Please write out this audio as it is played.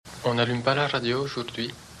On n'allume pas la radio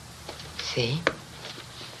aujourd'hui? Si.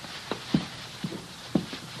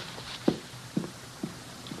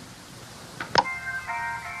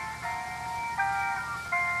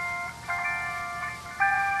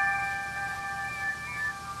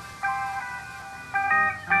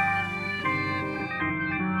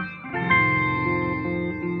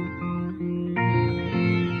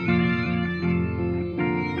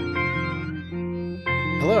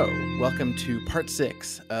 Welcome to part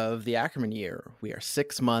 6 of the Ackerman year. We are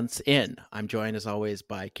 6 months in. I'm joined as always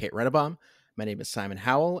by Kate Renebaum. My name is Simon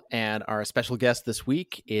Howell, and our special guest this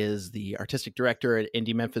week is the artistic director at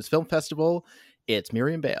Indie Memphis Film Festival. It's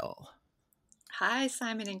Miriam Bale. Hi,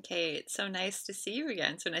 Simon and Kate. So nice to see you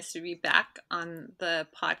again. So nice to be back on the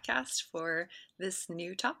podcast for this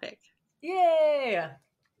new topic. Yay!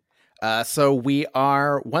 So we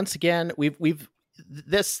are once again.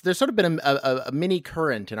 There's sort of been a mini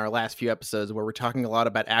current in our last few episodes where we're talking a lot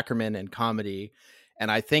about Ackerman and comedy.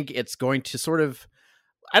 And I think it's going to sort of,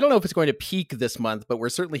 I don't know if it's going to peak this month, but we're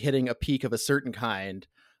certainly hitting a peak of a certain kind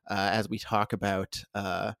as we talk about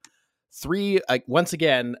three, once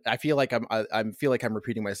again, I feel like I'm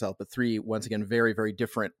repeating myself, but three, once again, very, very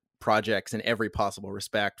different projects in every possible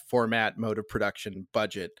respect: format, mode of production,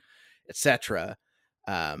 budget, etc.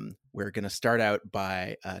 We're going to start out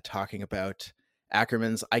by talking about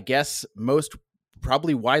Ackerman's, I guess, most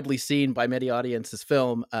probably widely seen by many audiences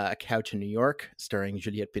film, A Couch in New York, starring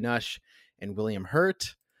Juliette Binoche and William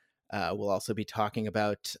Hurt. We'll also be talking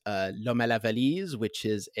about L'Homme à la Valise, which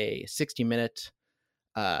is a 60-minute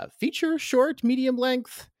feature, short, medium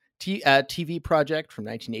length TV project from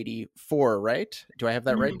 1984, right? Do I have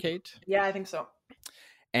that right, Kate? Yeah, I think so.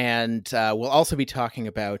 And we'll also be talking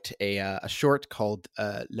about a short called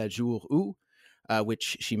La Jour Où,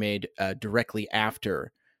 which she made directly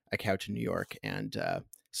after A Couch in New York, and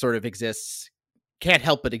sort of can't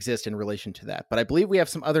help but exist in relation to that. But I believe we have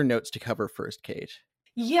some other notes to cover first, Kate.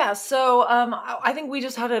 Yeah, so I think we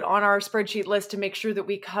just had it on our spreadsheet list to make sure that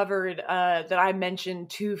we covered that I mentioned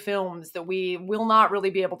two films that we will not really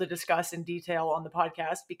be able to discuss in detail on the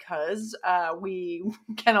podcast because we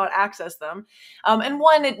cannot access them. And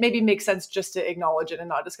one, it maybe makes sense just to acknowledge it and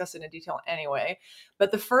not discuss it in detail anyway.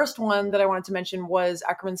 But the first one that I wanted to mention was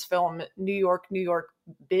Ackerman's film New York,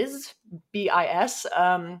 Biz, B-I-S,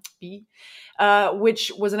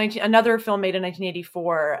 which was another film made in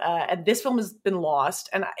 1984. And this film has been lost.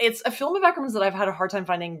 And it's a film of Ackerman's that I've had a hard time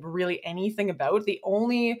finding really anything about.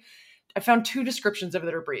 I found two descriptions of it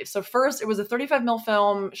that are brief. So first, it was a 35mm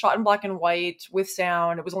film shot in black and white with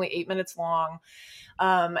sound. It was only 8 minutes long.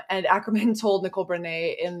 And Ackerman told Nicole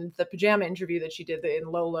Brenet in the pajama interview that she did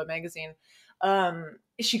in Lola magazine,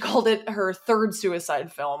 she called it her third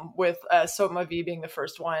suicide film, with Saute Ma Vie being the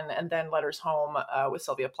first one, and then Letters Home with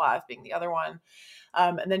Sylvia Plath being the other one.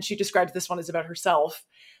 And then she described this one as about herself.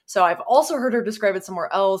 So I've also heard her describe it somewhere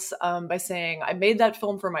else by saying, I made that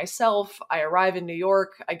film for myself. I arrive in New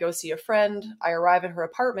York. I go see a friend. I arrive at her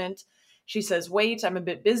apartment. She says, wait, I'm a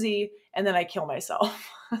bit busy. And then I kill myself.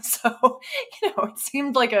 So, it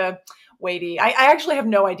seemed like a weighty. I actually have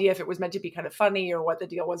no idea if it was meant to be kind of funny or what the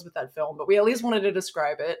deal was with that film, but we at least wanted to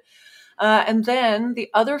describe it. And then the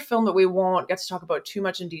other film that we won't get to talk about too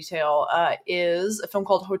much in detail is a film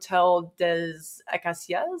called Hotel des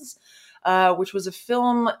Acacias, which was a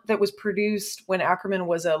film that was produced when Ackerman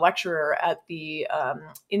was a lecturer at the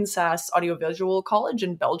INSAS Audiovisual College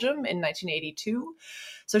in Belgium in 1982.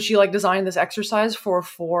 So she designed this exercise for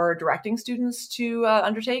 4 directing students to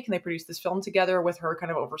undertake, and they produced this film together with her kind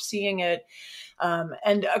of overseeing it.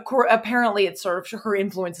 And apparently it's sort of, her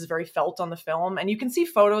influence is very felt on the film. And you can see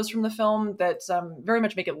photos from the film that very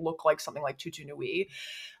much make it look like something like Tutu Nui.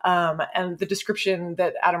 And the description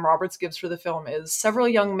that Adam Roberts gives for the film is: several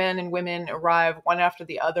young men and women arrive one after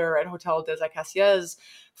the other at Hotel des Acacias,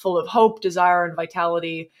 full of hope, desire, and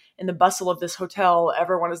vitality. In the bustle of this hotel,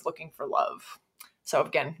 everyone is looking for love. So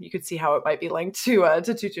again, you could see how it might be linked to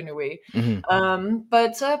Tutu Nui. Mm-hmm.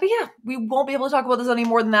 But yeah, we won't be able to talk about this any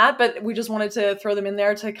more than that, but we just wanted to throw them in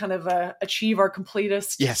there to kind of achieve our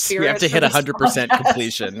completist spirit. We have to hit 100%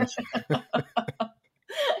 completion.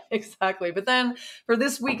 Exactly. But then for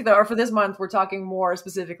this week, though, or for this month, we're talking more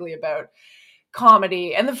specifically about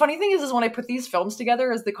comedy. And the funny thing is when I put these films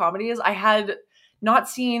together as the comedies, I had not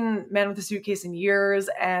seen Man with a Suitcase in years,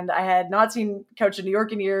 and I had not seen Couch in New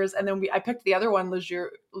York in years. And then I picked the other one, Le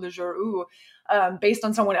Jour Où, based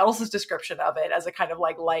on someone else's description of it as a kind of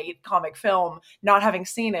like light comic film, not having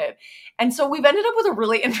seen it. And so we've ended up with a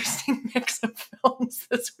really interesting mix of films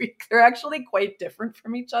this week. They're actually quite different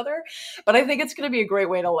from each other, but I think it's going to be a great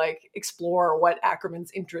way to like explore what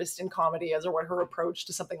Ackerman's interest in comedy is, or what her approach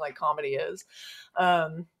to something like comedy is.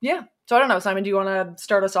 Yeah. So I don't know, Simon, do you want to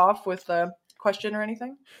start us off with a question or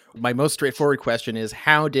anything? My most straightforward question is,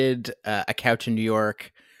 how did A Couch in New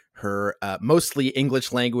York, her mostly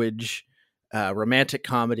English language romantic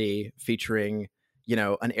comedy featuring,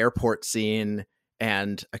 an airport scene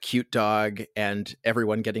and a cute dog and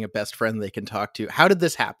everyone getting a best friend they can talk to, how did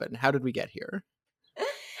this happen? How did we get here?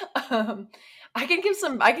 I can give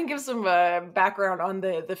some background on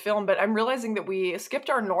the film, but I'm realizing that we skipped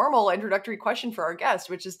our normal introductory question for our guest,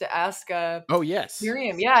 which is to ask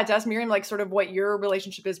Miriam. Yeah, to ask Miriam like sort of what your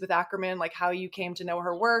relationship is with Ackerman, like how you came to know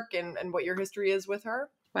her work and what your history is with her.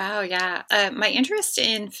 Wow, yeah. My interest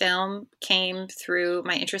in film came through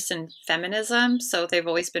my interest in feminism, so they've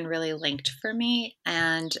always been really linked for me.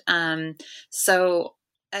 And so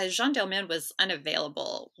Jean Dillman was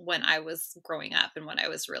unavailable when I was growing up and when I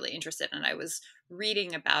was really interested, and I was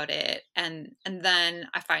reading about it. And then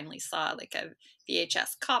I finally saw like a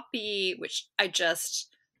VHS copy, which I just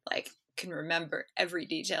like can remember every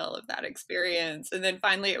detail of that experience. And then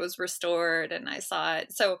finally it was restored and I saw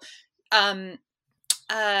it. So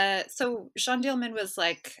Jean Dillman was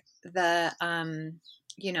like the,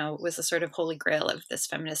 was a sort of holy grail of this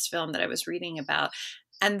feminist film that I was reading about.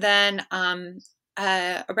 And then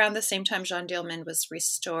around the same time Jean Dillman was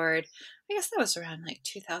restored, I guess that was around like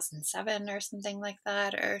 2007 or something like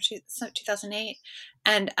that, or 2008.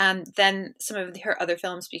 And then some of her other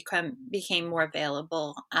films became more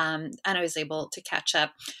available, and I was able to catch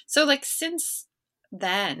up. So like since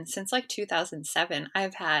like 2007,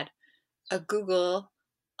 I've had a Google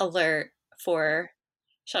alert for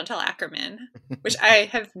Chantal Ackerman, which I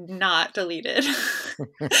have not deleted.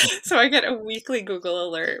 So I get a weekly Google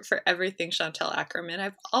alert for everything Chantal Ackerman.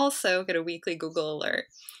 I've also got a weekly Google alert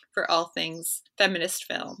for all things feminist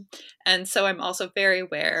film. And so I'm also very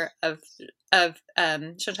aware of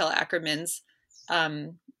Chantal Ackerman's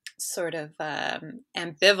sort of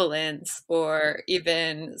ambivalence or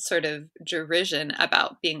even sort of derision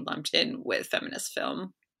about being lumped in with feminist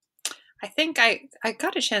film. I think I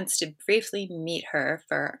got a chance to briefly meet her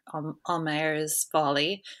for Almayer's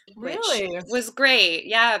Folly, which was great.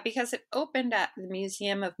 Yeah, because it opened at the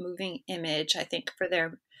Museum of Moving Image, I think, for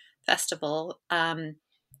their festival,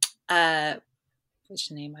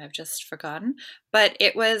 which name I've just forgotten. But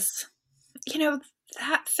it was,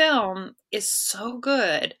 that film is so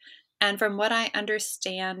good. And from what I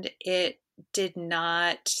understand, it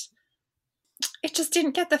just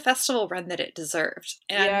didn't get the festival run that it deserved.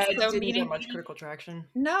 And yeah, it didn't get much critical traction.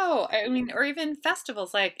 No, I mean, or even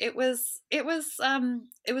festivals. Like it was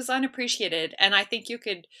unappreciated, and I think you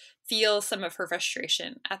could feel some of her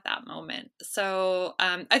frustration at that moment. So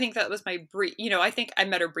I think that was my brief. I think I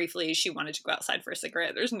met her briefly. She wanted to go outside for a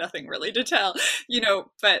cigarette. There's nothing really to tell,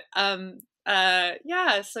 But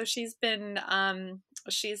yeah. So she's been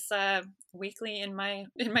she's weekly in my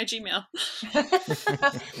Gmail.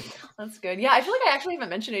 That's good. Yeah, I feel like I actually haven't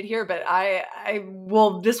mentioned it here, but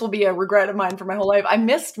this will be a regret of mine for my whole life. I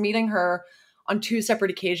missed meeting her on 2 separate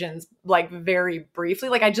occasions, like very briefly.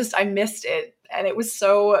 Like I missed it, and it was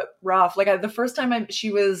so rough. Like the first time she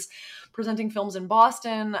was presenting films in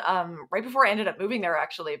Boston, right before I ended up moving there,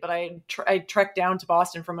 actually. But I trekked down to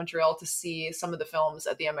Boston from Montreal to see some of the films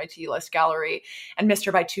at the MIT List Gallery, and missed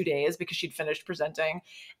her by 2 days because she'd finished presenting.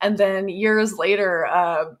 And then years later,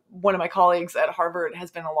 one of my colleagues at Harvard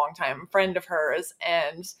has been a longtime friend of hers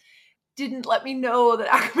and didn't let me know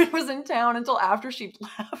that Ackerman was in town until after she'd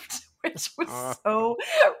left, which was so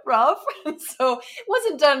rough. And so it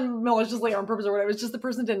wasn't done maliciously on purpose or whatever. It's just the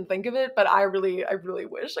person didn't think of it. But I really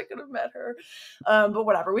wish I could have met her. But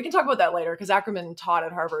whatever. We can talk about that later because Ackerman taught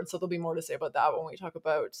at Harvard. So there'll be more to say about that when we talk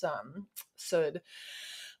about Sud.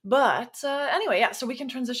 But anyway, yeah. So we can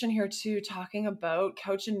transition here to talking about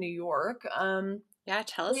Couch in New York. Yeah,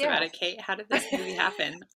 tell us about it, Kate. How did this movie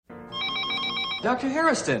happen? Dr.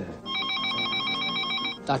 Harrison.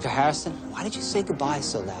 Dr. Harrison, why did you say goodbye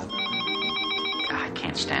so loud? I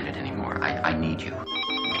can't stand it anymore. I need you.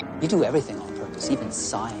 You do everything on purpose, even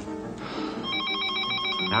sighing.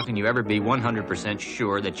 How can you ever be 100%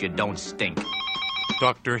 sure that you don't stink?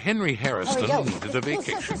 Dr. Henry Harrison needed a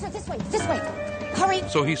vacation. This way. Hurry.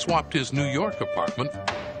 So he swapped his New York apartment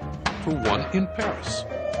for one in Paris.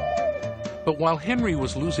 But while Henry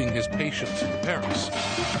was losing his patience in Paris,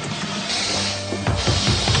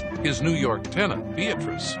 His New York tenant,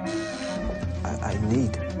 Beatrice, I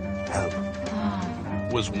need help.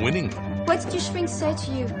 was winning them. What did your shrink say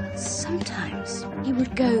to you? Sometimes he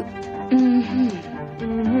would go, mm-hmm,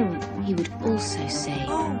 mm-hmm. He would also say,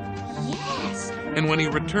 oh, yes. And when he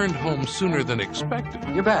returned home sooner than expected,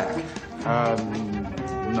 You're back.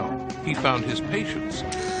 No. he found his patients.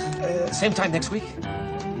 Same time next week?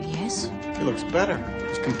 Yes? He looks better.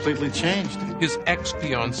 He's completely changed. His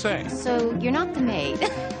ex-fiancée, So you're not the maid.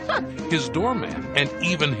 his doorman, and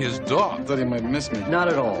even his dog Thought he might miss me. Not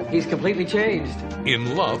at all. He's completely changed.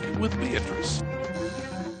 in love with Beatrice.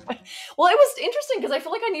 Well, it was interesting because I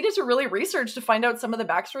feel like I needed to really research to find out some of the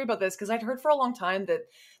backstory about this, because I'd heard for a long time that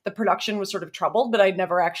the production was sort of troubled, but I'd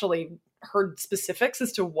never actually heard specifics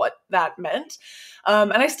as to what that meant.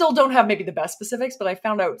 And I still don't have maybe the best specifics, but I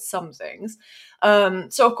found out some things.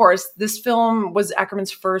 So, of course, this film was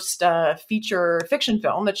Ackerman's first feature fiction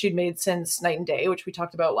film that she'd made since Night and Day, which we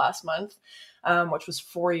talked about last month, which was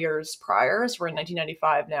 4 years prior. So we're in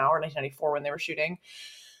 1995 now, or 1994 when they were shooting.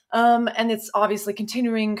 And it's obviously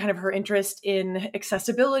continuing kind of her interest in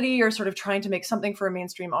accessibility, or sort of trying to make something for a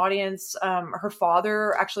mainstream audience. Her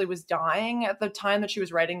father actually was dying at the time that she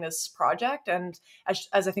was writing this project. And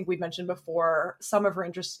as I think we've mentioned before, some of her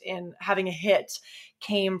interest in having a hit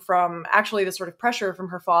came from actually the sort of pressure from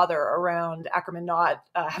her father around Ackerman not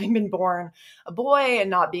having been born a boy and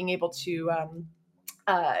not being able to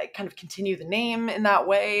kind of continue the name in that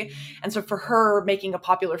way. And so for her, making a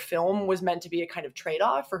popular film was meant to be a kind of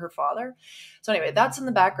trade-off for her father. So anyway, that's in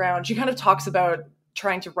the background. She kind of talks about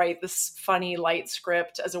trying to write this funny, light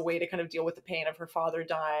script as a way to kind of deal with the pain of her father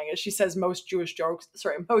dying. As she says, most Jewish jokes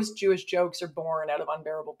are born out of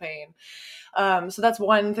unbearable pain. So that's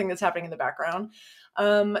one thing that's happening in the background.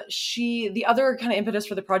 The other kind of impetus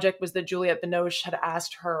for the project was that Juliette Binoche had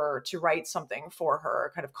asked her to write something for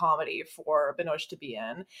her, kind of comedy for Binoche to be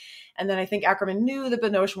in. And then I think Ackerman knew that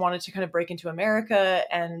Binoche wanted to kind of break into America,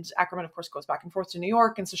 and Ackerman, of course, goes back and forth to New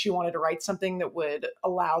York. And so she wanted to write something that would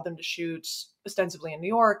allow them to shoot ostensibly in New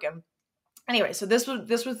York. And anyway, so this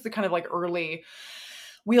was the kind of like early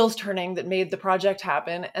wheels turning that made the project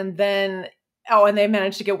happen. And then and they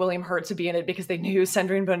managed to get William Hurt to be in it because they knew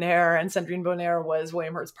Sandrine Bonnaire, and Sandrine Bonnaire was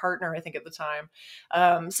William Hurt's partner, I think, at the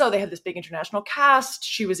time. So they had this big international cast.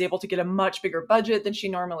 She was able to get a much bigger budget than she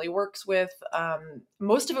normally works with.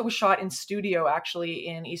 Most of it was shot in studio, actually,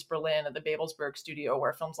 in East Berlin at the Babelsberg studio,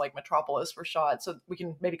 where films like Metropolis were shot. So we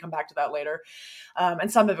can maybe come back to that later. And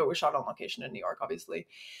some of it was shot on location in New York, obviously.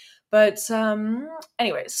 But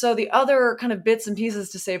anyway, so the other kind of bits and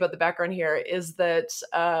pieces to say about the background here is that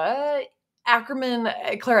Ackerman,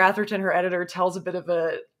 Claire Atherton, her editor, tells a bit of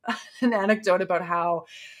an anecdote about how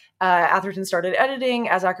Atherton started editing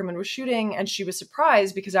as Ackerman was shooting, and she was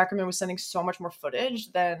surprised because Ackerman was sending so much more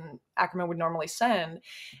footage than Ackerman would normally send.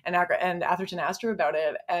 And Atherton asked her about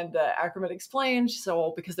it, and Ackerman explained,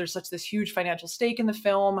 so because there's this huge financial stake in the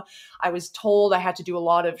film, I was told I had to do a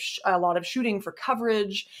lot of shooting for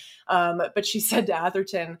coverage. But she said to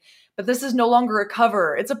Atherton, "But this is no longer a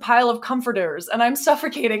cover. It's a pile of comforters, and I'm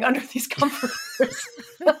suffocating under these comforters."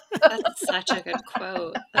 That's such a good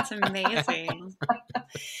quote. That's amazing.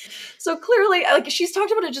 So clearly, she's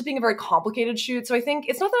talked about it just being a very complicated shoot. So I think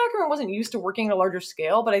it's not that Ackerman wasn't used to working at a larger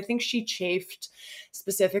scale, but I think she chafed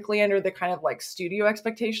specifically under the kind of studio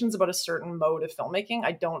expectations about a certain mode of filmmaking.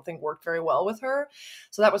 I don't think worked very well with her.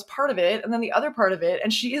 So that was part of it. And then the other part of it,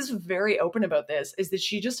 and she is very open about this, is that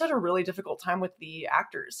she just had a really difficult time with the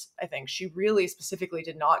actors. I think she really specifically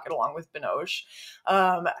did not get along with Binoche.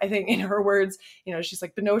 I think in her words, she's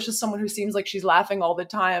like, Binoche is someone who seems like she's laughing all the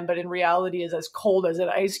time, but in reality is as cold as an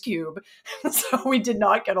ice cube. So we did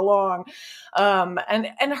not get along.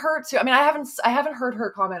 And her too. I mean, I haven't heard her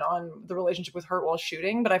comment on the relationship with Hurt while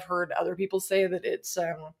shooting, but I've heard other people say that it's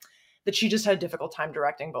that she just had a difficult time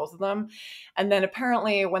directing both of them. And then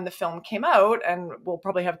apparently when the film came out, and we'll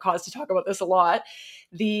probably have cause to talk about this a lot,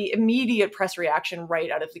 the immediate press reaction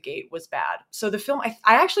right out of the gate was bad. So the film, I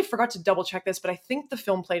actually forgot to double check this, but I think the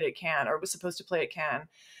film played at Cannes, or it was supposed to play at Cannes.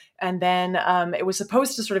 And then it was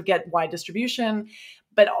supposed to sort of get wide distribution,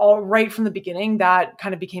 but all right from the beginning, that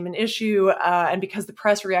kind of became an issue. And because the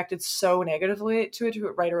press reacted so negatively to it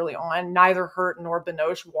right early on, neither Hurt nor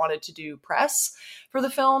Binoche wanted to do press for the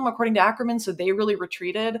film, according to Ackerman. So they really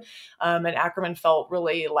retreated. And Ackerman felt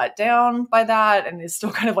really let down by that and is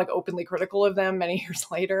still kind of openly critical of them many years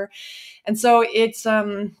later. And so it's...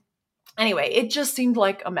 Anyway, it just seemed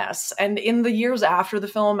like a mess. And in the years after the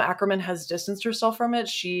film, Ackerman has distanced herself from it.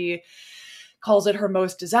 She calls it her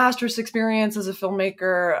most disastrous experience as a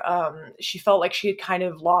filmmaker. She felt like she had kind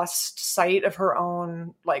of lost sight of her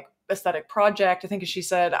own like aesthetic project. I think, as she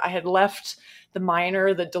said, I had left the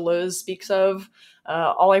minor that Deleuze speaks of.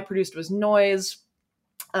 All I produced was noise.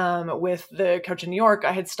 With The Couch in New York,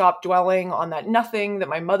 I had stopped dwelling on that nothing that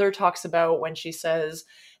my mother talks about when she says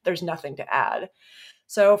there's nothing to add.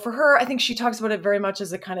 So for her, I think she talks about it very much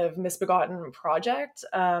as a kind of misbegotten project.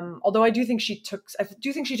 Although I do think she took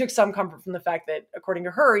some comfort from the fact that, according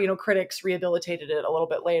to her, critics rehabilitated it a little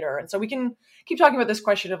bit later. And so we can keep talking about this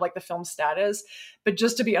question of like the film's status, but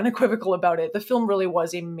just to be unequivocal about it, the film really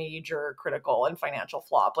was a major critical and financial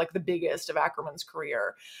flop, like the biggest of Ackerman's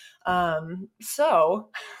career. So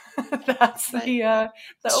that's the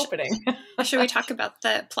opening. Should we talk about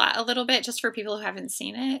the plot a little bit, just for people who haven't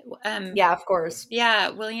seen it? Yeah, of course. Yeah,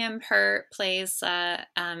 William Hurt plays a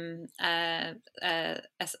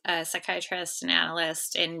psychiatrist and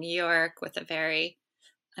analyst in New York with a very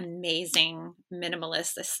amazing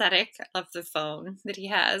minimalist aesthetic. I love the phone that he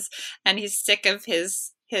has, and he's sick of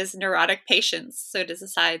his neurotic patients, so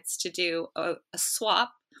decides to do a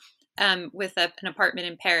swap with an apartment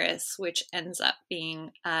in Paris, which ends up being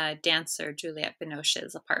dancer Juliette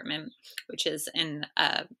Binoche's apartment, which is in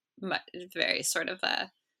a very sort of a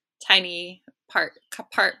tiny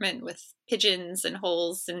apartment with pigeons and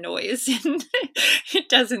holes and noise, and it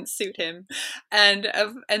doesn't suit him. And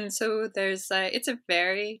so there's it's a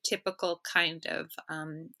very typical kind of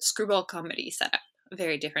screwball comedy setup.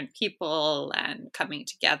 Very different people and coming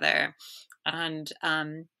together, and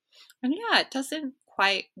yeah, it doesn't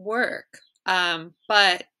quite work.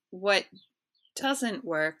 But what doesn't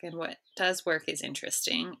work and what does work is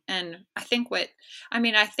interesting. And I think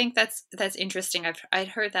that's interesting. I'd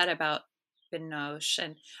heard that about Binoche,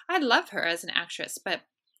 and I love her as an actress, but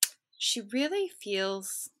she really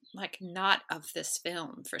feels like not of this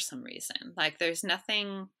film for some reason. Like there's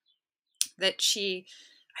nothing that I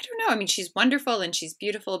don't know. I mean, she's wonderful and she's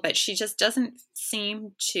beautiful, but she just doesn't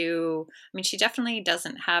seem to. I mean, she definitely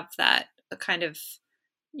doesn't have that kind of,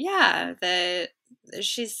 yeah,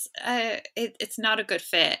 it's not a good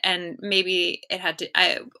fit. And maybe it had to.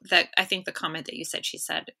 I think the comment that you said she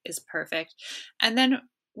said is perfect. And then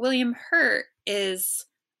William Hurt is,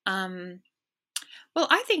 well,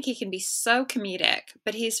 I think he can be so comedic,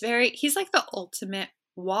 but he's like the ultimate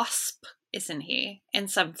wasp, isn't he? In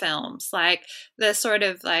some films, like the sort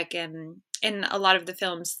of like in a lot of the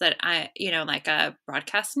films that like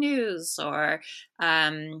broadcast news or a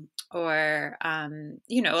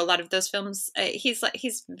lot of those films, he's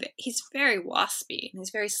very waspy and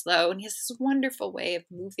he's very slow and he has this wonderful way of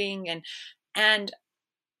moving and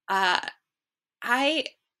I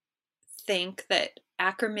think that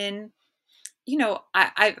Ackerman,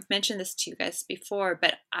 I've mentioned this to you guys before,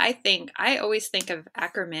 but I always think of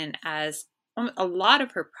Ackerman as a lot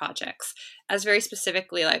of her projects as very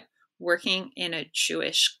specifically like working in a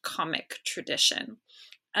Jewish comic tradition.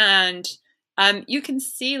 And you can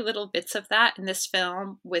see little bits of that in this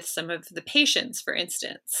film with some of the patients, for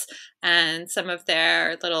instance, and some of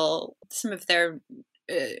their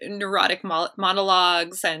neurotic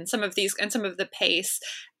monologues and some of the pace.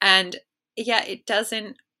 And yeah,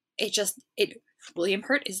 William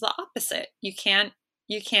Hurt is the opposite. You can't,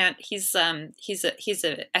 he's I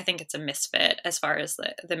think it's a misfit as far as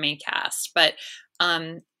the main cast, but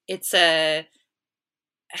it's and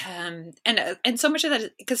so much of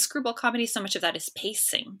that, because screwball comedy, so much of that is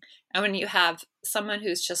pacing. And when you have someone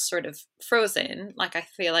who's just sort of frozen, like I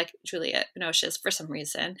feel like Juliette Binoche is for some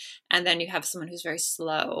reason, and then you have someone who's very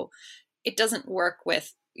slow, it doesn't work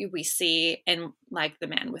with, we see in like The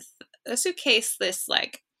Man with a Suitcase, this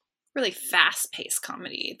like really fast-paced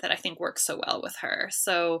comedy that I think works so well with her.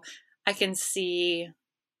 So I can see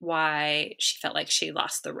why she felt like she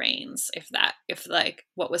lost the reins, if like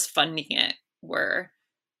what was funding it were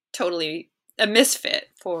totally a misfit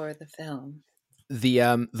for the film.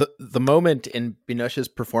 The moment in Binoche's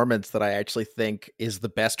performance that I actually think is the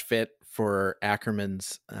best fit for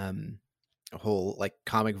Ackerman's whole like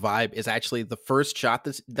comic vibe is actually the first shot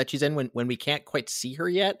that she's in when we can't quite see her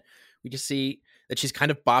yet. We just see that she's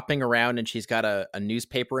kind of bopping around and she's got a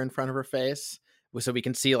newspaper in front of her face. So we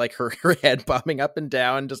can see like her head bobbing up and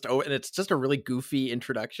down, and it's just a really goofy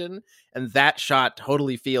introduction. And that shot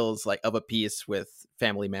totally feels like of a piece with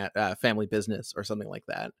Family Business or something like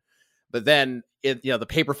that. But then the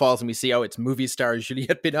paper falls and we see, it's movie star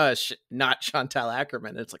Juliette Binoche, not Chantal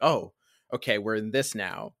Ackerman. And it's like, oh, okay, we're in this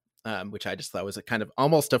now, which I just thought was a kind of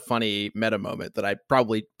almost a funny meta moment that I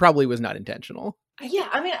probably was not intentional. Yeah,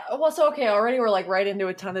 I mean, well, so okay, already we're like right into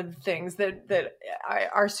a ton of things that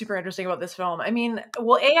are super interesting about this film. I mean,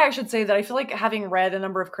 well, I should say that I feel like, having read a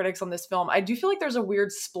number of critics on this film, I do feel like there's a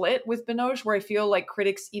weird split with Binoche, where I feel like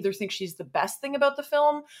critics either think she's the best thing about the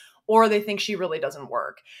film, or they think she really doesn't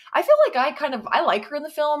work. I feel like I like her in the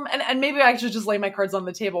film, and maybe I should just lay my cards on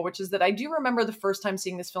the table, which is that I do remember the first time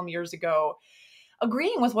seeing this film years ago,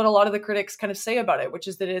 agreeing with what a lot of the critics kind of say about it, which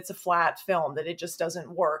is that it's a flat film, that it just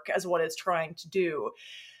doesn't work as what it's trying to do.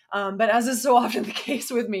 But as is so often the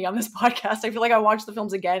case with me on this podcast, I feel like I watch the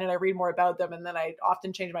films again and I read more about them, and then I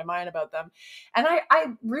often change my mind about them. And I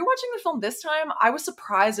rewatching the film this time, I was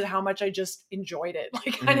surprised at how much I just enjoyed it,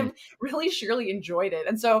 like kind of really surely enjoyed it.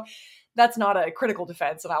 And so that's not a critical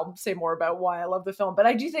defense, and I'll say more about why I love the film. But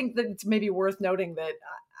I do think that it's maybe worth noting that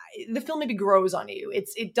the film maybe grows on you.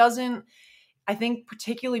 It doesn't, I think,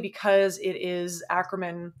 particularly because it is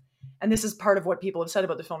Ackerman, and this is part of what people have said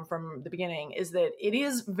about the film from the beginning, is that it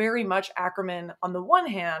is very much Ackerman, on the one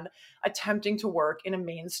hand, attempting to work in a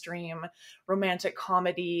mainstream romantic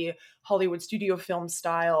comedy, Hollywood studio film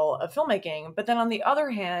style of filmmaking. But then on the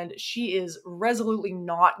other hand, she is resolutely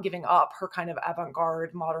not giving up her kind of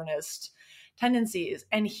avant-garde modernist tendencies.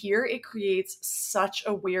 And here it creates such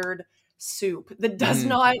a weird soup that does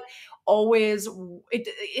not always,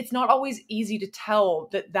 it's not always easy to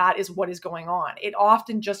tell that is what is going on. It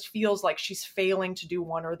often just feels like she's failing to do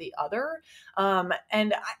one or the other.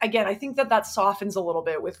 And again, I think that softens a little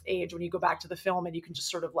bit with age when you go back to the film and you can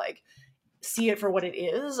just sort of like see it for what it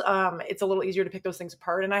is. It's a little easier to pick those things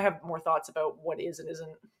apart. And I have more thoughts about what is and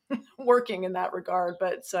isn't working in that regard.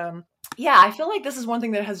 But yeah, I feel like this is one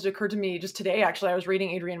thing that has occurred to me just today. Actually, I was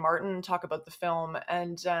reading Adrian Martin talk about the film,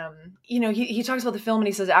 and he talks about the film, and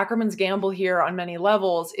he says Ackerman's gamble here on many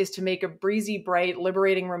levels is to make a breezy, bright,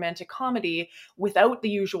 liberating romantic comedy without the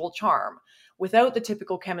usual charm, without the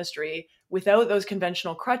typical chemistry, without those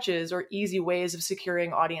conventional crutches or easy ways of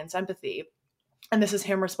securing audience empathy. And this is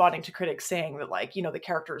him responding to critics saying that, like, the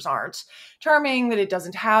characters aren't charming, that it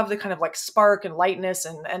doesn't have the kind of like spark and lightness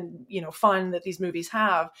and fun that these movies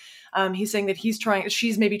have. He's saying that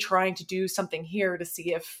she's maybe trying to do something here to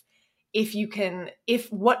see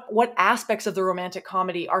if what aspects of the romantic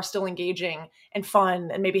comedy are still engaging and fun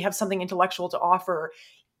and maybe have something intellectual to offer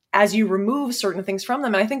as you remove certain things from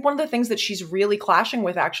them. And I think one of the things that she's really clashing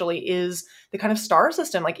with actually is the kind of star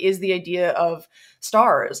system, like is the idea of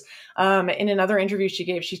stars. In another interview she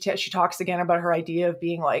gave, she talks again about her idea of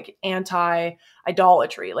being like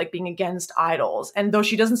anti-idolatry, like being against idols. And though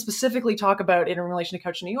she doesn't specifically talk about it in relation to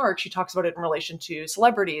Couch in New York, she talks about it in relation to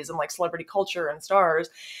celebrities and like celebrity culture and stars.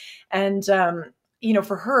 And,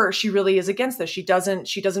 for her, she really is against this. She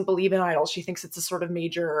doesn't believe in idols. She thinks it's a sort of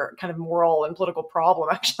major kind of moral and political problem,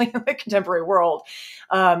 actually, in the contemporary world,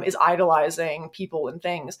 is idolizing people and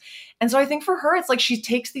things. And so I think for her, it's like she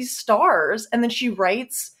takes these stars and then she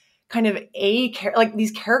writes kind of like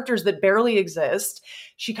these characters that barely exist.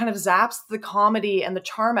 She kind of zaps the comedy and the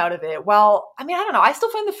charm out of it. Well, I mean, I don't know. I still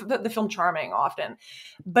find the film charming often,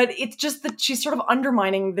 but it's just that she's sort of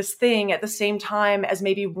undermining this thing at the same time as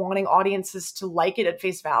maybe wanting audiences to like it at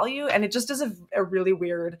face value. And it just is a really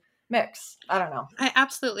weird mix. I don't know. I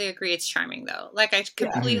absolutely agree. It's charming though. Like I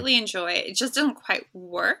completely enjoy it. It just doesn't quite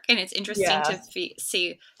work, and it's interesting to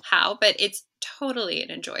see how, but it's totally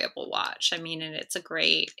an enjoyable watch. I mean, and it's and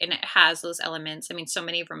it has those elements. I mean, so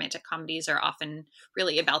many romantic comedies are often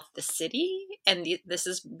really about the city, and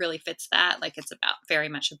this really fits that. Like it's very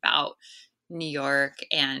much about New York,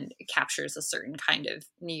 and it captures a certain kind of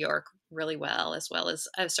New York really well as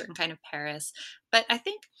a certain kind of Paris. But I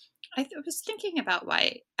think I was thinking about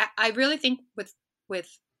why I really think with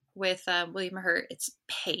William Hurt, it's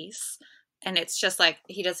pace, and it's just like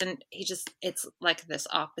it's like this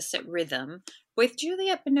opposite rhythm. With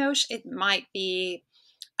Juliette Binoche, it might be.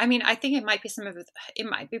 I mean, I think it might be it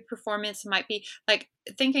might be performance. It might be like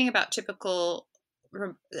thinking about typical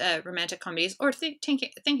romantic comedies, or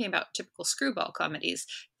thinking about typical screwball comedies.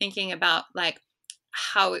 Thinking about like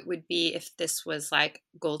how it would be if this was like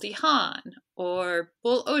Goldie Hawn or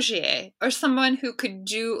Bull Ogier or someone who could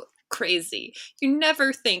do crazy. You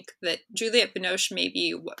never think that Juliette Binoche may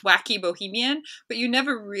be wacky bohemian, but you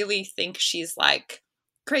never really think she's like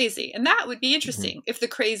crazy. And that would be interesting if the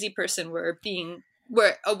crazy person what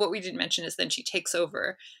we didn't mention is then she takes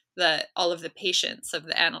over all of the patience of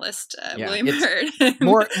the analyst, William Hurt.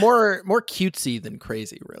 more cutesy than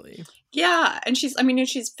crazy, really. Yeah, and she's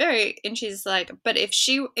like, but if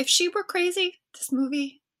she were crazy, this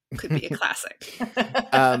movie could be a classic.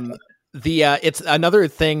 It's another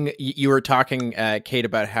thing you were talking, Kate,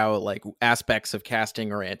 about how like aspects of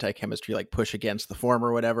casting or anti-chemistry like push against the form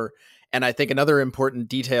or whatever. And I think another important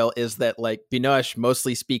detail is that like Binoche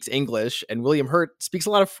mostly speaks English and William Hurt speaks a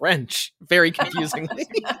lot of French, very confusingly.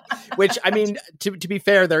 Which, I mean, to be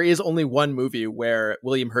fair, there is only one movie where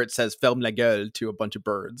William Hurt says "ferme la gueule" to a bunch of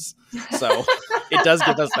birds, so it does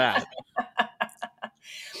give us that.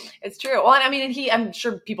 It's true. Well, and I mean, I'm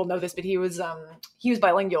sure people know this, but he was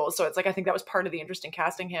bilingual. So it's like, I think that was part of the interest in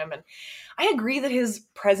casting him. And I agree that his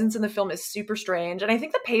presence in the film is super strange. And I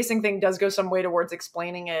think the pacing thing does go some way towards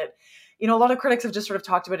explaining it. You know, a lot of critics have just sort of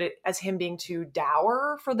talked about it as him being too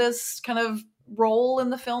dour for this kind of role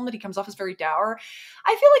in the film, that he comes off as very dour.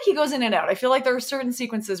 I feel like he goes in and out. I feel like there are certain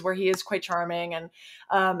sequences where he is quite charming. And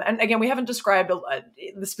again, we haven't described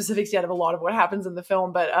the specifics yet of a lot of what happens in the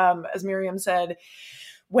film. But as Miriam said,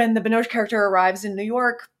 when the Binoche character arrives in New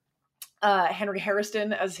York, Henry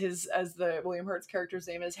Hairston, as the William Hurt's character's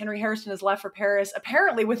name is, Henry Hairston is left for Paris,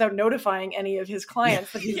 apparently without notifying any of his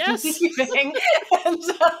clients that he's leaving.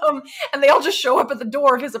 And they all just show up at the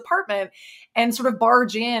door of his apartment and sort of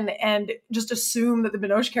barge in and just assume that the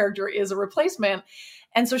Binoche character is a replacement.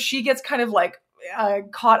 And so she gets kind of like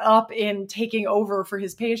caught up in taking over for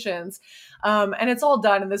his patients. And it's all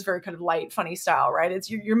done in this very kind of light, funny style, right? It's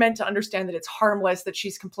you're meant to understand that it's harmless, that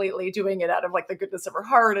she's completely doing it out of like the goodness of her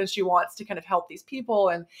heart, and she wants to kind of help these people.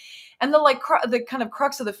 And the kind of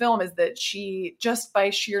crux of the film is that she, just by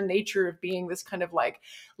sheer nature of being this kind of like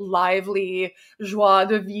lively, joie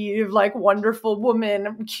de vivre, like wonderful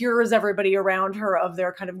woman, cures everybody around her of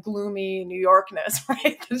their kind of gloomy New Yorkness,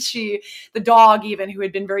 right? That the dog even, who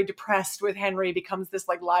had been very depressed with Henry, becomes this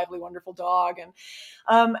like lively, wonderful dog. And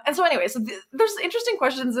so anyway, there's interesting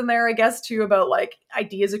questions in there, I guess, too, about like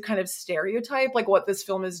ideas of kind of stereotype, like what this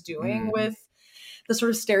film is doing with the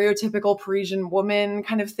sort of stereotypical Parisian woman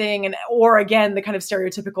kind of thing, or again, the kind of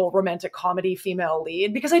stereotypical romantic comedy female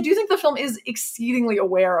lead, because I do think the film is exceedingly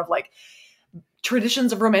aware of like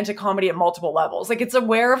traditions of romantic comedy at multiple levels. Like it's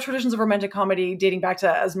aware of traditions of romantic comedy dating back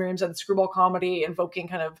to, as Miriam said, screwball comedy, invoking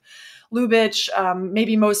kind of Lubitsch,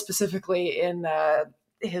 maybe most specifically in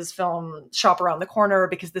his film Shop Around the Corner,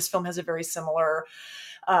 because this film has a very similar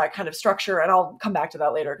kind of structure. And I'll come back to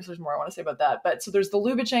that later because there's more I want to say about that. But so there's the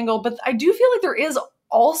Lubitsch angle, but I do feel like there is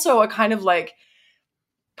also a kind of like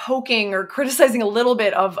poking or criticizing a little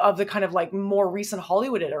bit of the kind of like more recent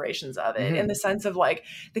Hollywood iterations of it, in the sense of like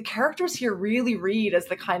the characters here really read as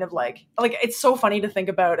the kind of like it's so funny to think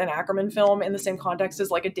about an Ackerman film in the same context as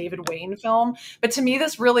like a David Wayne film, but to me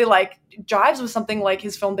this really like jives with something like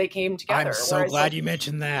his film They Came Together. I'm so glad you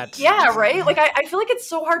mentioned that. Yeah, right? Like I feel like it's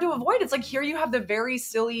so hard to avoid. It's like here you have the very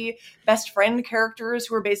silly best friend characters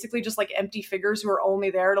who are basically just like empty figures who are only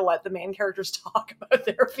there to let the main characters talk about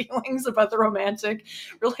their feelings about the romantic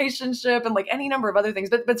relationship and like any number of other things.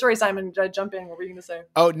 But sorry, Simon, jump in. What were you going to say?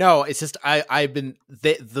 Oh no, it's just I've been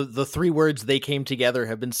the three words "they came together"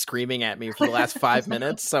 have been screaming at me for the last 5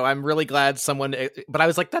 minutes. So I'm really glad someone. But I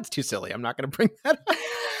was like, that's too silly. I'm not going to bring that up.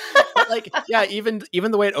 But like, yeah, even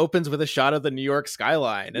the way it opens with a shot of the New York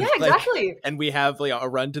skyline. And yeah, exactly. And we have like a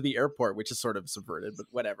run to the airport, which is sort of subverted, but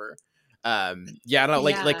whatever. I don't know,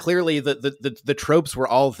 like clearly the tropes were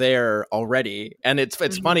all there already, and it's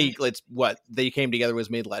funny. It's what They Came Together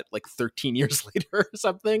was made like 13 years later or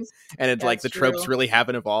something, and it's like the tropes really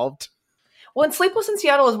haven't evolved. Well, and Sleepless in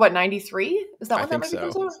Seattle is what, 93? Is that what that movie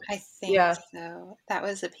comes out? I think so. That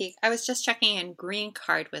was a peak. I was just checking, and Green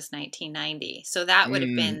Card was 1990, so that would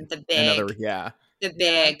have been the big the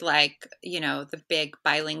big, like, you know, the big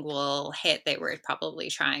bilingual hit they were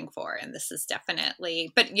probably trying for. And this is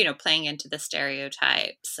definitely, but, you know, playing into the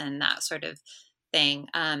stereotypes and that sort of thing.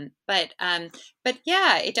 But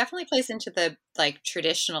yeah, it definitely plays into the like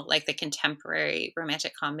traditional, like the contemporary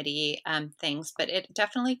romantic comedy things, but it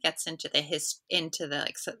definitely gets into into the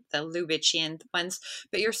like the Lubitchian ones.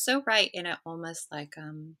 But you're so right in it, almost like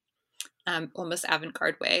almost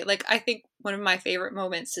avant-garde way. Like I think one of my favorite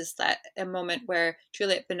moments is that a moment where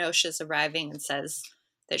Juliette Binoche is arriving and says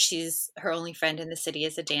that she's her only friend in the city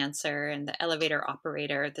is a dancer, and the elevator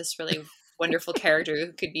operator, this really wonderful character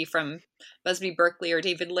who could be from Busby Berkeley or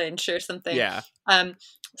David Lynch or something,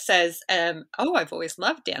 says, oh, I've always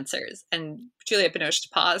loved dancers. And Juliette Binoche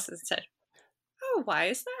paused and said, oh, why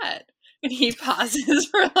is that? And he pauses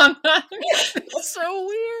for a long time. It's so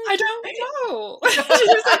weird. I don't know.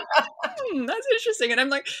 She's like, that's interesting. And I'm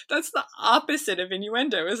like, that's the opposite of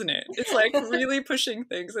innuendo, isn't it? It's like really pushing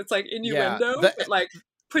things. It's like innuendo, but like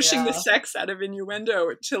pushing the sex out of innuendo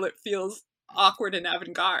until it feels awkward and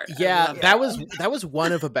avant-garde. Yeah, that was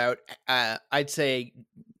one of about I'd say,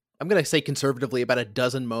 I'm gonna say conservatively, about a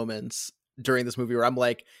dozen moments during this movie where I'm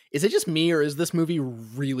like, is it just me or is this movie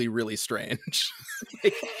really, really strange?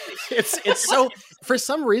 Like, it's so, for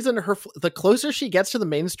some reason, the closer she gets to the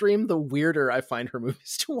mainstream, the weirder I find her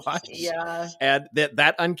movies to watch. Yeah. And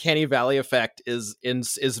that uncanny valley effect is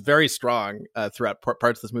very strong throughout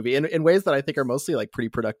parts of this movie in ways that I think are mostly like pretty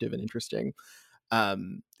productive and interesting.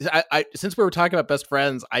 I since we were talking about best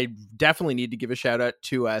friends, I definitely need to give a shout out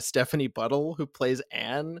to Stephanie Buttle, who plays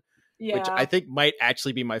Anne, which I think might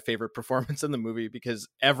actually be my favorite performance in the movie because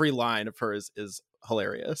every line of hers is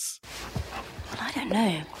hilarious. Well, I don't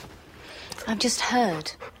know. I've just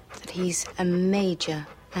heard that he's a major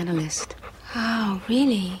analyst. Oh,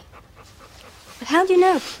 really? But how do you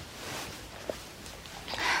know?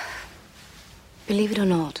 Believe it or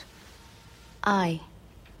not, I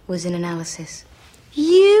was in analysis.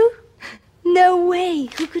 You? No way.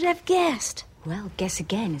 Who could have guessed? Well, guess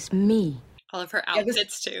again. It's me. All of her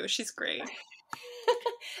outfits too. She's great.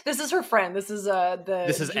 This is her friend. This is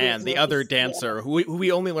Anne, the other dancer, who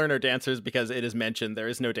we only learn are dancers because it is mentioned there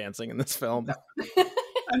is no dancing in this film.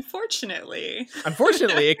 Unfortunately,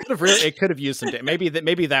 it could have used some. Maybe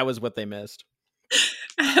that was what they missed.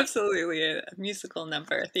 Absolutely, a musical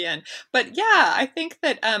number at the end. But yeah, I think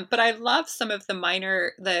that. But I love some of the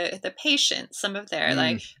minor, the patience. Some of their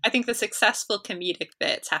like, I think the successful comedic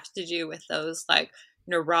bits have to do with those like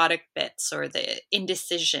neurotic bits or the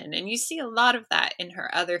indecision, and you see a lot of that in her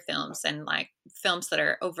other films, and like films that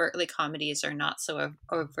are overtly comedies or not so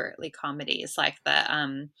overtly comedies, like the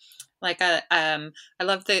I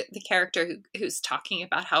love the character who's talking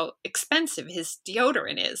about how expensive his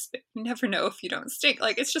deodorant is, but you never know if you don't stink.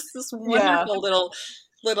 Like it's just this wonderful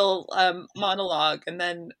little monologue. And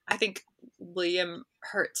then I think William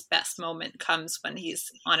Hurt's best moment comes when he's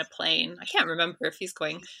on a plane. I can't remember if he's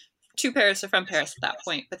going to Paris or from Paris at that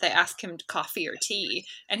point, but they ask him coffee or tea,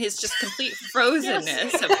 and his just complete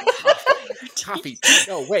frozenness of coffee.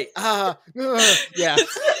 Oh wait, yeah.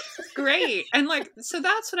 Great. And like, so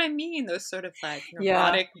that's what I mean, those sort of like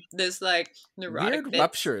neurotic, those like neurotic weird bits.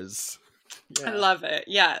 Ruptures. I love it.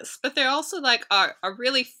 Yes. But they also like are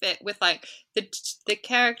really fit with like the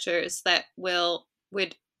characters that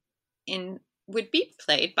would be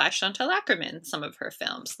played by Chantal Akerman, some of her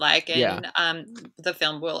films, like in the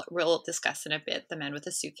film we'll discuss in a bit, The Man with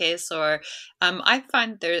the Suitcase, or I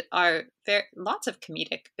find there are lots of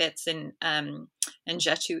comedic bits in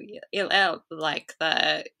Je suis il, like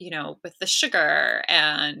the, with the sugar,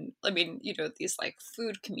 and I mean, these like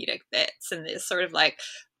food comedic bits, and this sort of like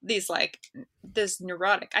these like this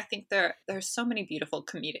neurotic. I think there's so many beautiful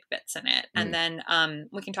comedic bits in it, and then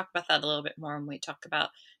we can talk about that a little bit more when we talk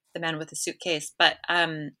about The Man with the Suitcase. But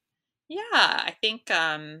I think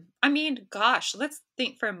I mean, gosh, let's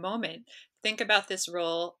think for a moment. Think about this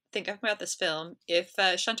role. Think about this film. If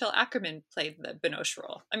Chantal Akerman played the Binoche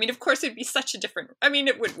role, I mean, of course, it'd be such a different. I mean,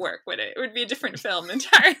 it would work, would it? It would be a different film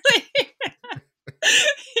entirely.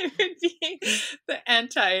 It would be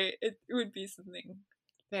It would be something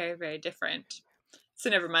very, very different. So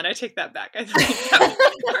never mind. I take that back. I think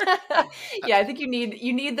I think you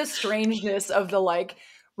need the strangeness of the like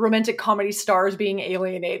romantic comedy stars being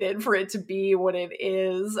alienated for it to be what it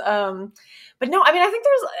is. But no, I mean, I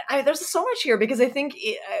think there's so much here, because I think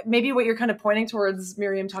maybe what you're kind of pointing towards,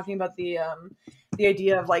 Miriam, talking about the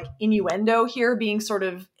idea of like innuendo here being sort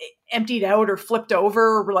of emptied out or flipped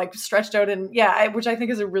over or like stretched out, and which I think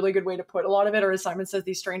is a really good way to put a lot of it, or as Simon says,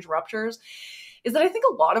 these strange ruptures. Is that I think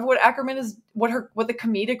a lot of what Akerman is, what the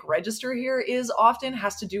comedic register here is often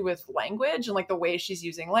has to do with language, and like the way she's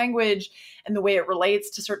using language and the way it relates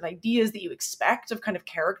to certain ideas that you expect of kind of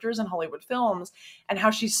characters in Hollywood films, and how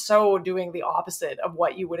she's so doing the opposite of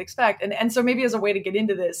what you would expect. And so maybe as a way to get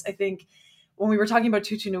into this, I think when we were talking about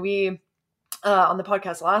Tutu Nui on the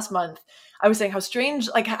podcast last month, I was saying how strange,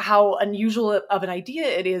 like how unusual of an idea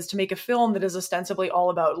it is to make a film that is ostensibly all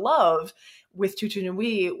about love with Tutu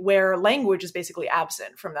Nui, where language is basically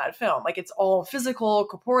absent from that film. Like it's all physical,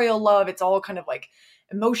 corporeal love. It's all kind of like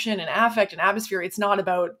emotion and affect and atmosphere. It's not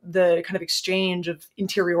about the kind of exchange of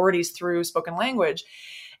interiorities through spoken language.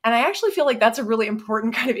 And I actually feel like that's a really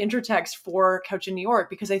important kind of intertext for Couch in New York,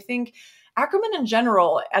 because I think Akerman in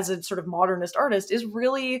general, as a sort of modernist artist, is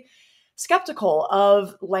really skeptical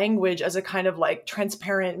of language as a kind of like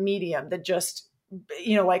transparent medium that just,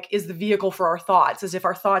 like is the vehicle for our thoughts, as if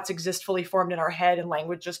our thoughts exist fully formed in our head and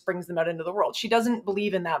language just brings them out into the world. She doesn't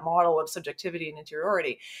believe in that model of subjectivity and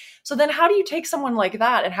interiority. So then how do you take someone like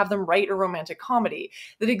that and have them write a romantic comedy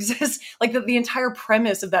that exists, like the entire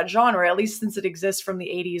premise of that genre, at least since it exists from the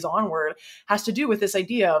 80s onward, has to do with this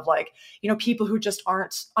idea of like, people who just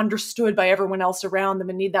aren't understood by everyone else around them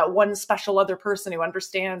and need that one special other person who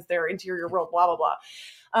understands their interior world, blah, blah, blah.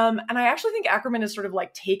 And I actually think Ackerman is sort of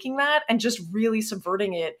like taking that and just really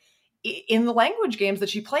subverting it in the language games that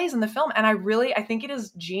she plays in the film. And I think it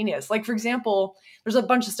is genius. Like, for example, there's a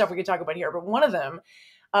bunch of stuff we could talk about here, but one of them,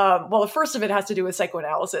 well, the first of it has to do with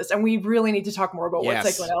psychoanalysis, and we really need to talk more about what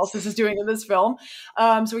psychoanalysis is doing in this film.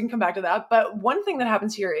 So we can come back to that. But one thing that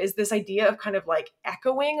happens here is this idea of kind of like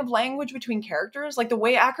echoing of language between characters, like the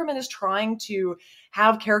way Ackerman is trying to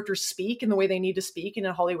have characters speak in the way they need to speak in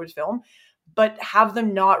a Hollywood film, but have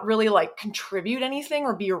them not really like contribute anything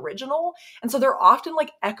or be original. And so they're often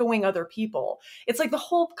like echoing other people. It's like the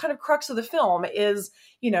whole kind of crux of the film is,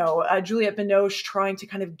 Juliette Binoche trying to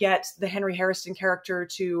kind of get the Henry Harrison character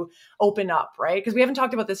to open up, right? Because we haven't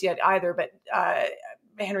talked about this yet either, but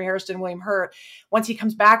Henry Harrison, William Hurt, once he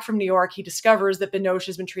comes back from New York, he discovers that Binoche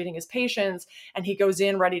has been treating his patients, and he goes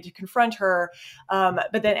in ready to confront her,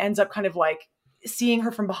 but then ends up kind of like seeing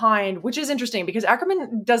her from behind, which is interesting because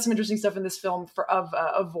Ackerman does some interesting stuff in this film of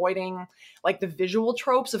avoiding like the visual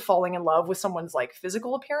tropes of falling in love with someone's like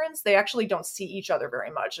physical appearance. They actually don't see each other very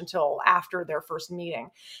much until after their first meeting.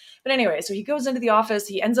 But anyway, so he goes into the office,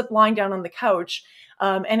 he ends up lying down on the couch.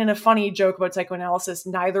 And in a funny joke about psychoanalysis,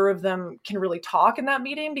 neither of them can really talk in that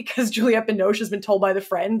meeting because Juliette Binoche has been told by the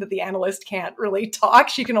friend that the analyst can't really talk.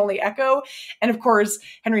 She can only echo. And of course,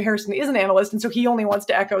 Henry Harrison is an analyst, and so he only wants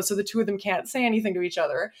to echo, so the two of them can't say anything to each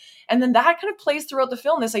other. And then that kind of plays throughout the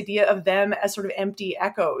film, this idea of them as sort of empty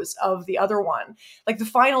echoes of the other one. Like the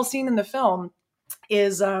final scene in the film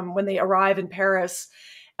is when they arrive in Paris.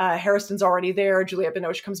 Harrison's already there. Juliette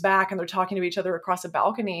Binoche comes back and they're talking to each other across a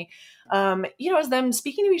balcony, as them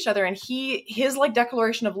speaking to each other. And his like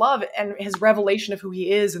declaration of love and his revelation of who he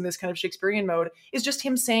is in this kind of Shakespearean mode is just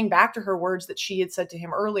him saying back to her words that she had said to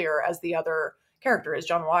him earlier as the other character, is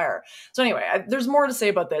John Wyer. So anyway, there's more to say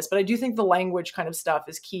about this, but I do think the language kind of stuff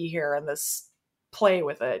is key here and this play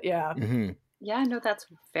with it. Yeah. Mm-hmm. Yeah, no, that's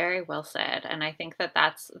very well said, and I think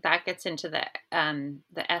that gets into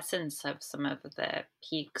the essence of some of the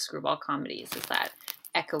peak screwball comedies, is that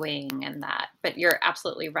echoing and that. But you're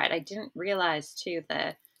absolutely right. I didn't realize too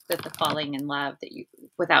that the falling in love that you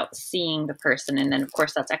without seeing the person, and then of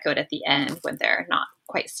course that's echoed at the end when they're not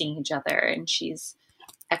quite seeing each other, and she's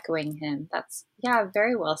echoing him. That's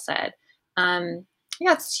very well said.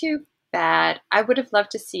 It's too bad. I would have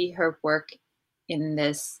loved to see her work in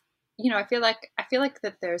this. I feel like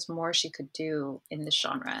that there's more she could do in this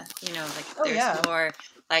genre. There's more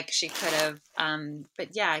like she could have. But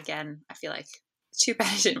again, I feel like it's too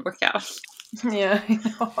bad it didn't work out. Yeah, I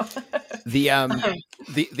know.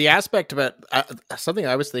 The aspect about something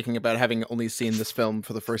I was thinking about, having only seen this film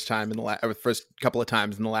for the first time first couple of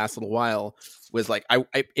times in the last little while, was like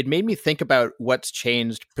it made me think about what's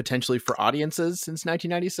changed potentially for audiences since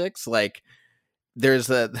 1996. Like, there's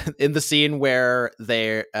in the scene where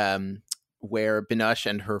where Binoche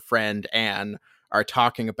and her friend Anne are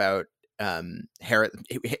talking about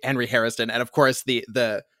Henry Harrison, and of course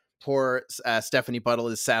the poor Stephanie Buttle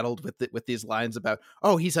is saddled with these lines about,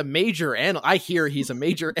 oh, he's a major I hear he's a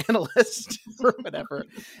major analyst or whatever,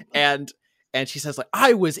 and she says like,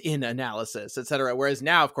 I was in analysis, etc. Whereas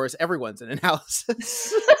now, of course, everyone's in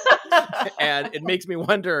analysis. And it makes me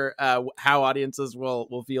wonder how audiences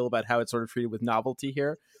will feel about how it's sort of treated with novelty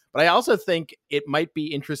here. But I also think it might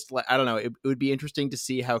be interesting. I don't know. It would be interesting to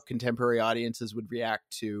see how contemporary audiences would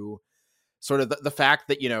react to sort of the fact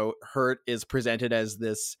that, Hurt is presented as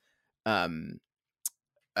this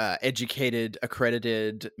educated,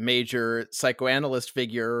 accredited, major psychoanalyst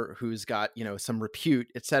figure who's got, some repute,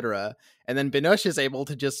 etc. And then Binoche is able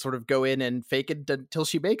to just sort of go in and fake it until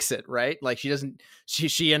she makes it, right? Like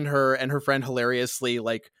she and her friend hilariously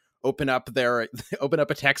like open up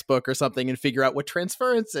a textbook or something and figure out what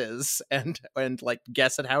transference is and like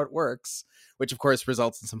guess at how it works, which of course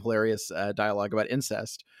results in some hilarious dialogue about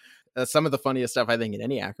incest. Some of the funniest stuff, I think, in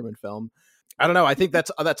any Ackerman film. I don't know. I think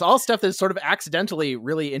that's all stuff that's sort of accidentally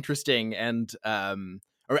really interesting, and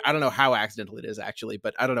or I don't know how accidental it is actually,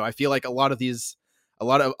 but I don't know. I feel like a lot of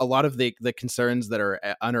the concerns that are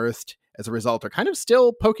unearthed as a result are kind of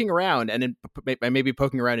still poking around, and maybe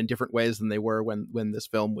poking around in different ways than they were when this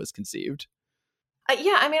film was conceived.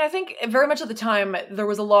 I think very much at the time, there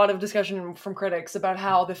was a lot of discussion from critics about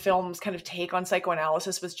how the film's kind of take on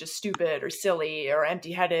psychoanalysis was just stupid or silly or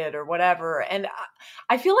empty-headed or whatever. And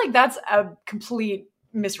I feel like that's a complete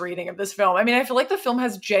misreading of this film. I mean, I feel like the film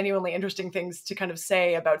has genuinely interesting things to kind of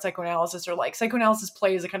say about psychoanalysis, or like psychoanalysis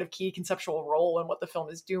plays a kind of key conceptual role in what the film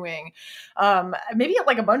is doing. Maybe at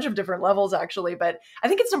like a bunch of different levels, actually. But I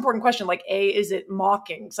think it's an important question. Like, is it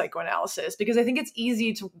mocking psychoanalysis? Because I think it's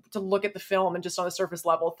easy to look at the film and just on a surface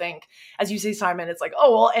level think, as you say, Simon, it's like,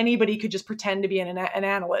 oh, well, anybody could just pretend to be an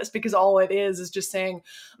analyst, because all it is just saying,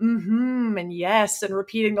 mm-hmm, and yes, and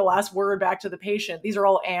repeating the last word back to the patient. These are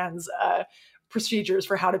all Anne's procedures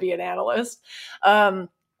for how to be an analyst.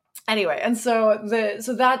 Anyway, and so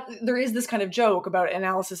that there is this kind of joke about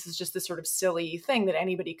analysis is just this sort of silly thing that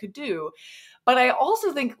anybody could do. But I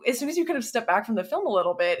also think as soon as you kind of step back from the film a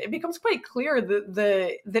little bit, it becomes quite clear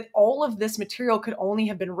that all of this material could only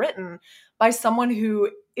have been written by someone who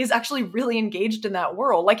is actually really engaged in that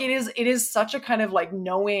world. Like, it is such a kind of like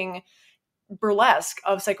knowing burlesque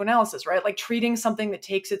of psychoanalysis, right? Like treating something that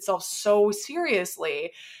takes itself so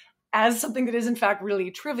seriously as something that is in fact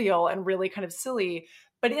really trivial and really kind of silly,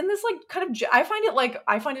 but in this like kind of, I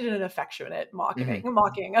find it an affectionate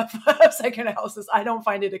mocking of psychoanalysis. I don't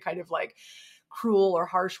find it a kind of like cruel or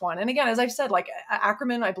harsh one. And again, as I've said, like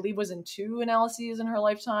Ackerman, I believe, was in 2 analyses in her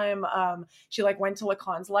lifetime. She like went to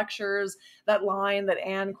Lacan's lectures. That line that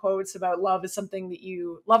Anne quotes about love is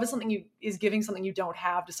giving something you don't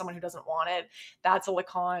have to someone who doesn't want it. That's a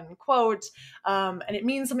Lacan quote. And it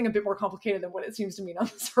means something a bit more complicated than what it seems to mean on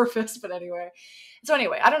the surface. But anyway,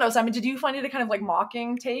 I don't know, Simon, did you find it a kind of like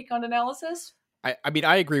mocking take on analysis? I mean,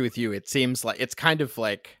 I agree with you. It seems like it's kind of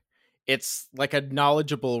like, it's like a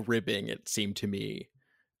knowledgeable ribbing, it seemed to me.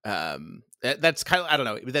 That's kind of, I don't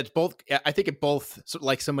know, that's both, I think it both,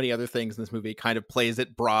 like so many other things in this movie, kind of plays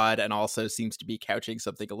it broad and also seems to be couching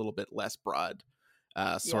something a little bit less broad,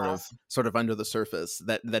 sort of under the surface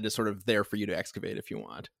that is sort of there for you to excavate if you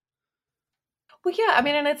want. Well, yeah, I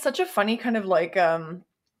mean, and it's such a funny kind of like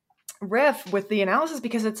riff with the analysis,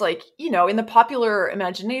 because it's like, you know, in the popular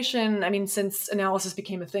imagination, I mean, since analysis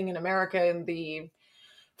became a thing in America in the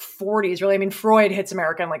 40s, really. I mean, Freud hits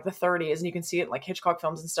America in like the 30s, and you can see it in like Hitchcock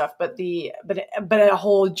films and stuff. But a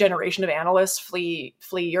whole generation of analysts flee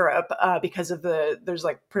Europe because of there's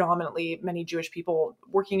like predominantly many Jewish people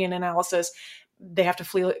working in analysis. They have to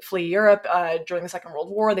flee Europe during the Second World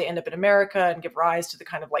War. They end up in America and give rise to the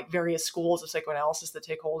kind of like various schools of psychoanalysis that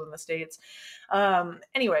take hold in the States.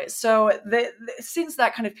 Anyway, so since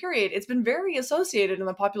that kind of period, it's been very associated in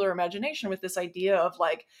the popular imagination with this idea of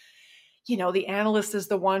like, you know, the analyst is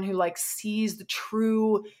the one who like sees the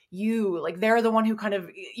true you. Like they're the one who kind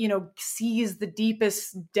of, you know, sees the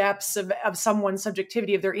deepest depths of someone's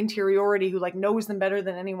subjectivity, of their interiority, who like knows them better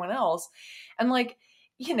than anyone else. And like,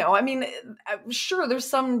 you know, I mean, sure, there's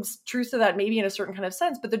some truth to that, maybe in a certain kind of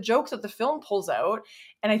sense, but the joke that the film pulls out,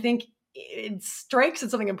 and I think it strikes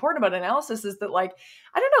at something important about analysis, is that like,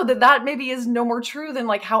 I don't know, that maybe is no more true than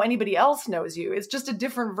like how anybody else knows you. It's just a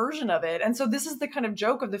different version of it. And so this is the kind of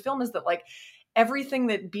joke of the film, is that like everything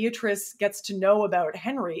that Beatrice gets to know about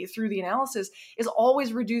Henry through the analysis is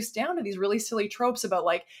always reduced down to these really silly tropes about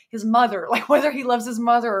like his mother, like whether he loves his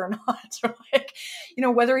mother or not, or like, you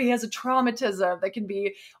know, whether he has a traumatism that can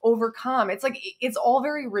be overcome. It's like, it's all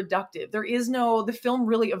very reductive. The film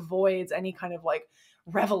really avoids any kind of like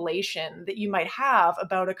revelation that you might have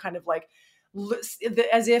about a kind of like,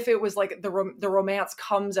 as if it was like the romance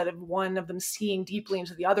comes out of one of them seeing deeply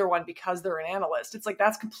into the other one because they're an analyst. It's like,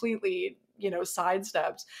 that's completely, you know,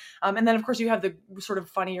 sidesteps. And then of course you have the sort of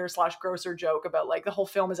funnier / grosser joke about like the whole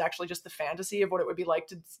film is actually just the fantasy of what it would be like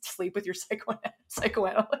to sleep with your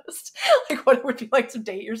psychoanalyst. Like what it would be like to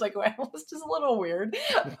date your psychoanalyst is a little weird.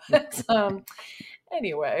 But,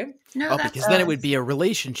 anyway. No, because then it would be a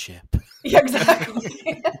relationship. Yeah,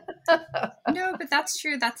 exactly. No, but that's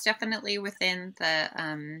true. That's definitely within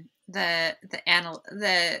the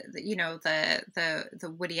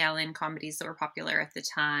Woody Allen comedies that were popular at the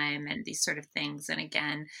time, and these sort of things. And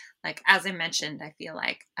again, like as I mentioned, I feel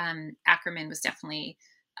like Ackerman was definitely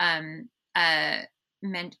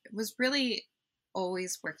was really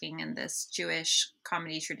always working in this Jewish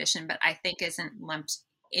comedy tradition, but I think isn't lumped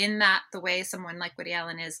in that the way someone like Woody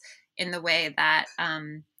Allen is, in the way that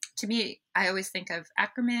to me, I always think of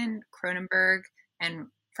Ackerman, Cronenberg, and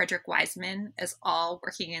Frederick Wiseman as all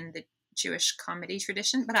working in the Jewish comedy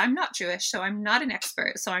tradition. But I'm not Jewish, so I'm not an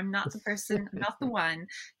expert. So I'm not the person, not the one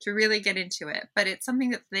to really get into it. But it's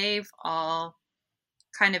something that they've all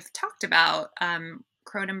kind of talked about.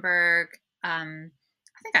 Cronenberg, I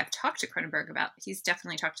think I've talked to Cronenberg about, he's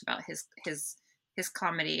definitely talked about his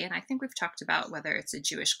comedy, and I think we've talked about whether it's a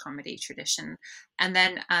Jewish comedy tradition. And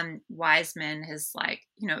then Wiseman is like,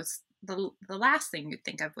 you know, it's the last thing you'd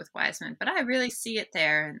think of with Wiseman, but I really see it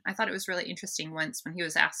there. And I thought it was really interesting once when he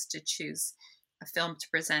was asked to choose a film to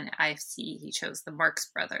present at IFC, he chose the Marx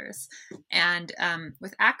Brothers. And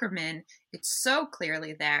with Ackerman, it's so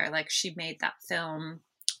clearly there. Like, she made that film,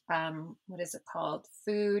 what is it called?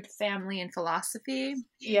 Food, Family, and Philosophy.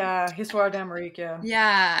 Yeah, Histoire d'Amérique.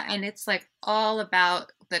 Yeah, and it's like all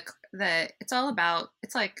about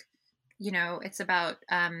it's like, it's about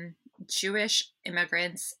Jewish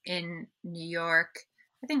immigrants in New York.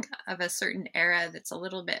 I think of a certain era that's a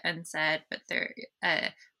little bit unsaid, but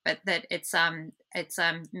that it's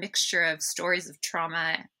mixture of stories of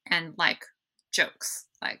trauma and like jokes,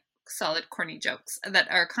 like solid corny jokes that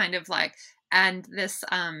are kind of like, and this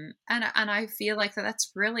and I feel like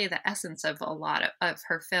that's really the essence of a lot of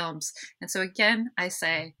her films. And so again, I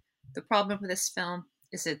say the problem with this film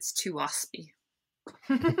is it's too waspy.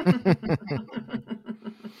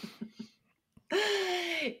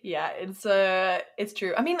 Yeah, it's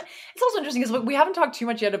true. I mean, it's also interesting because we haven't talked too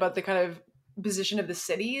much yet about the kind of position of the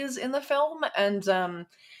cities in the film, and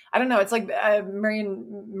I don't know. It's like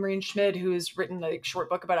Marion Schmid, who's written a short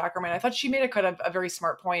book about Ackerman. I thought she made a kind of a very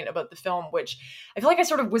smart point about the film, which I feel like I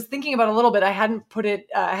sort of was thinking about a little bit. I hadn't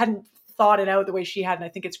thought it out the way she had, and I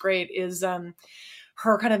think it's great. Is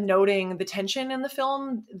her kind of noting the tension in the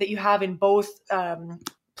film that you have in both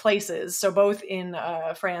places, so both in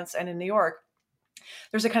France and in New York.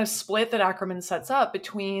 There's a kind of split that Ackerman sets up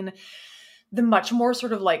between the much more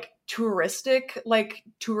sort of like touristy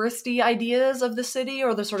ideas of the city,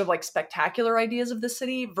 or the sort of like spectacular ideas of the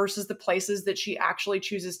city, versus the places that she actually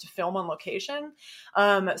chooses to film on location.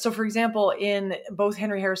 So for example, in both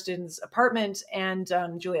Henry Hairston's apartment and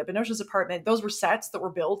Juliette Binoche's apartment, those were sets that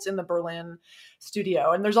were built in the Berlin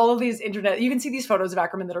studio. And there's all of these you can see these photos of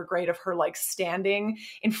Ackerman that are great, of her like standing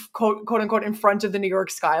in quote unquote in front of the New York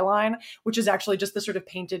skyline, which is actually just the sort of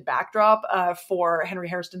painted backdrop for Henry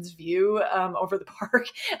Hairston's view over the park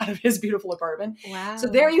out of his beautiful apartment. Wow. So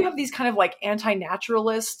there you have these kind of like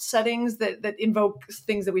anti-naturalist settings that invoke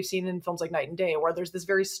things that we've seen in films like Night and Day, where there's this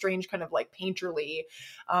very strange kind of like painterly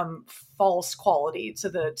false quality to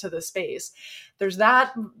the space. There's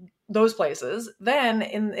those places. Then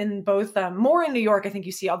in both more in New York, I think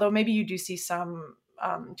you see, although maybe you do see some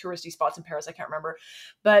touristy spots in Paris, I can't remember,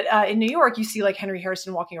 but in New York you see like Henry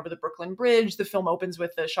Hairston walking over the Brooklyn Bridge. The film opens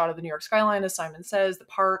with the shot of the New York skyline, as Simon says, the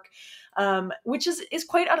park, which is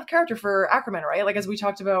quite out of character for Ackerman, right? Like, as we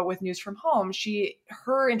talked about with News from Home,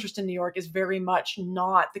 her interest in New York is very much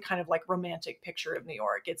not the kind of like romantic picture of New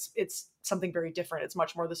York. It's something very different. It's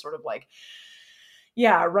much more the sort of like,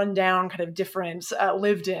 run down kind of different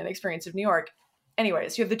lived in experience of New York.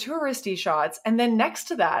 Anyways, you have the touristy shots, and then next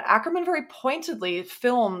to that, Ackerman very pointedly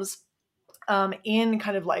films in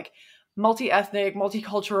kind of like multi-ethnic,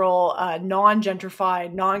 multicultural,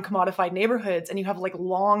 non-gentrified, non-commodified neighborhoods, and you have like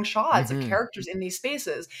long shots of characters in these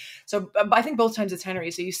spaces. So I think both times it's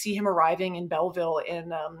Henry. So you see him arriving in Belleville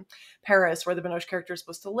in Paris, where the Binoche character is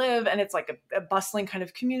supposed to live, and it's like a bustling kind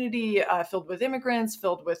of community filled with immigrants,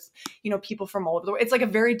 filled with people from all over the world. It's like a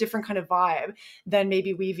very different kind of vibe than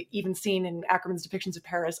maybe we've even seen in Ackerman's depictions of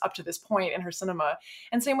Paris up to this point in her cinema.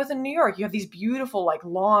 And same with in New York, you have these beautiful like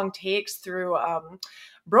long takes through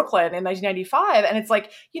Brooklyn in 1995, and it's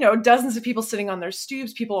like dozens of people sitting on their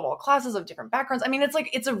stoops, people of all classes, of different backgrounds. I mean,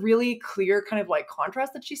 it's a really clear kind of like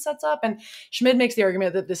contrast that she sets up. And Schmid makes the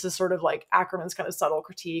argument that this is sort of like Ackerman's kind of subtle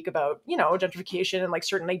critique about gentrification and like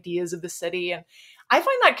certain ideas of the city, and I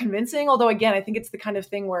find that convincing, although again, I think it's the kind of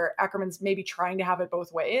thing where Ackerman's maybe trying to have it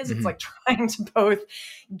both ways. It's like trying to both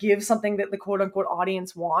give something that the quote unquote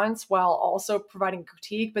audience wants while also providing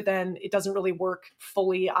critique, but then it doesn't really work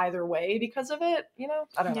fully either way because of it.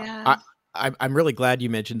 I don't know. I'm really glad you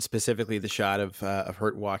mentioned specifically the shot of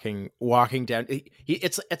Hurt walking down. I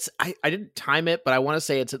didn't time it, but I want to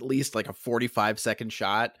say it's at least like a 45-second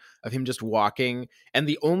shot of him just walking, and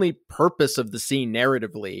the only purpose of the scene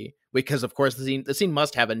narratively, because of course the scene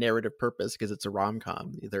must have a narrative purpose because it's a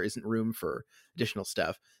rom-com. There isn't room for additional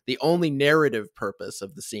stuff. The only narrative purpose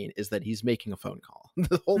of the scene is that he's making a phone call.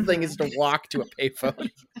 The whole thing is to walk to a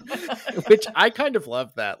payphone, which I kind of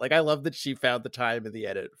love that. Like, I love that she found the time in the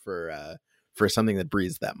edit for something that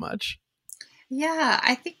breathes that much. Yeah,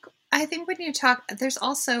 I think when you talk, there's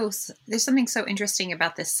something so interesting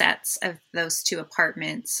about the sets of those two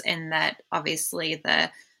apartments, and that obviously the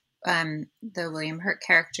William Hurt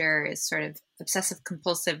character is sort of obsessive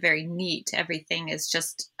compulsive, very neat. Everything is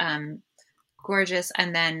just gorgeous,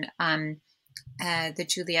 and then the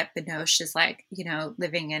Juliette Binoche is like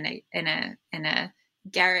living in a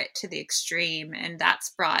garret to the extreme, and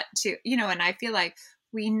that's brought to and I feel like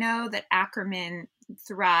we know that Ackerman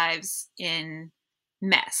thrives in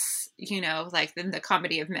mess, like in the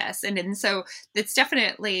comedy of mess. And so it's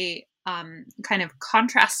definitely kind of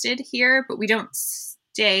contrasted here, but we don't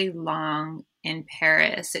stay long in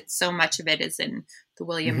Paris. It's so much of it is in the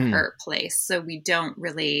William Hurt place, so we don't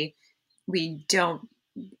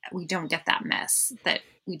get that mess that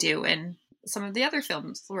we do in some of the other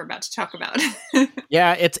films we're about to talk about.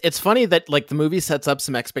 Yeah, it's funny that like the movie sets up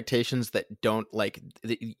some expectations that don't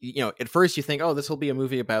at first you think, oh, this will be a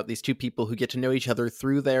movie about these two people who get to know each other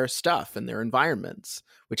through their stuff and their environments,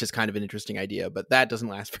 which is kind of an interesting idea, but that doesn't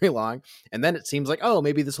last very long. And then it seems like, oh,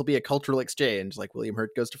 maybe this will be a cultural exchange, like William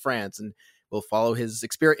Hurt goes to France and we'll follow his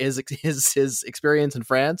experience in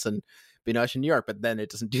France and Binoche in New York, but then it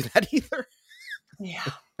doesn't do that either. Yeah.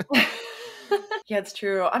 Yeah, it's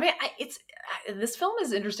true. I mean, this film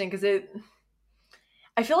is interesting because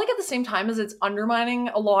I feel like at the same time as it's undermining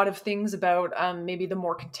a lot of things about maybe the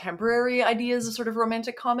more contemporary ideas of sort of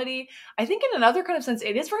romantic comedy, I think in another kind of sense,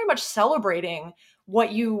 it is very much celebrating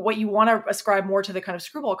what you want to ascribe more to the kind of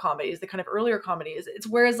screwball comedies, the kind of earlier comedies. It's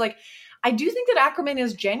whereas like, I do think that Ackerman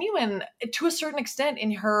is genuine to a certain extent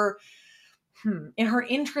in her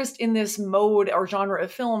interest in this mode or genre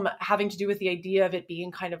of film, having to do with the idea of it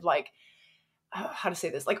being kind of like, how to say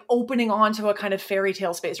this, like opening onto a kind of fairy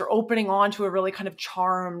tale space or opening onto a really kind of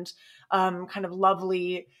charmed, kind of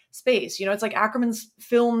lovely space. You know, it's like Ackerman's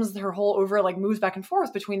films, her whole over like moves back and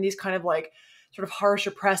forth between these kind of like sort of harsh,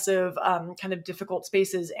 oppressive, kind of difficult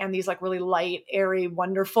spaces and these like really light, airy,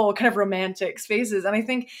 wonderful kind of romantic spaces. And I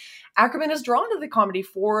think Ackerman is drawn to the comedy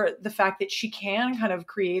for the fact that she can kind of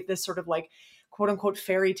create this sort of like quote unquote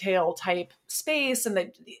fairy tale type space. And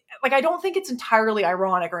that like, I don't think it's entirely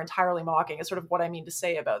ironic or entirely mocking is sort of what I mean to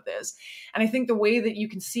say about this. And I think the way that you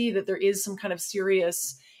can see that there is some kind of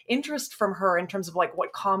serious interest from her in terms of like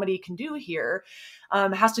what comedy can do here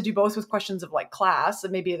has to do both with questions of like class,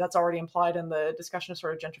 and maybe that's already implied in the discussion of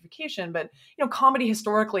sort of gentrification. But, you know, comedy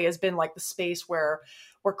historically has been like the space where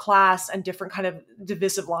class and different kind of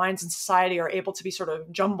divisive lines in society are able to be sort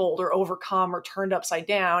of jumbled or overcome or turned upside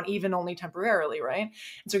down, even only temporarily, right?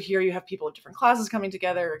 And so here you have people of different classes coming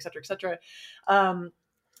together, et cetera, et cetera.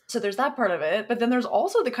 So there's that part of it. But then there's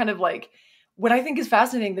also the kind of like, what I think is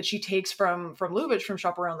fascinating that she takes from Lubitsch, from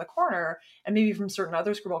Shop Around the Corner, and maybe from certain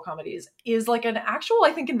other screwball comedies, is like an actual,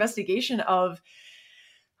 I think, investigation of,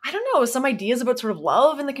 I don't know, some ideas about sort of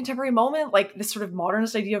love in the contemporary moment, like this sort of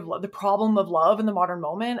modernist idea of love, the problem of love in the modern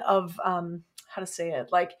moment of, how to say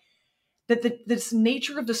it, like that this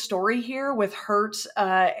nature of the story here with Hurt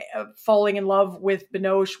falling in love with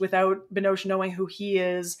Binoche without Binoche knowing who he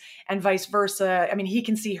is, and vice versa. I mean, he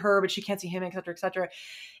can see her, but she can't see him, et cetera, et cetera.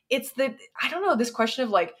 It's the, I don't know, this question of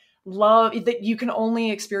like love, that you can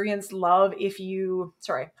only experience love if you,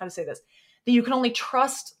 that you can only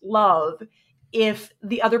trust love if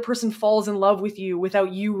the other person falls in love with you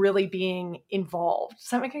without you really being involved. Does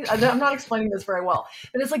that make sense? I'm not explaining this very well,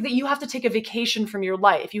 but it's like that you have to take a vacation from your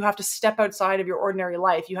life. You have to step outside of your ordinary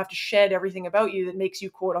life. You have to shed everything about you that makes you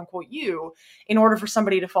quote unquote you in order for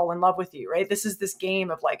somebody to fall in love with you, right? This is this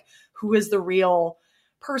game of like, who is the real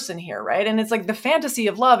person here, right? And it's like the fantasy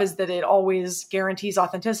of love is that it always guarantees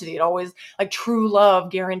authenticity. It always, like, true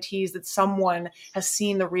love guarantees that someone has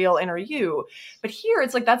seen the real inner you. But here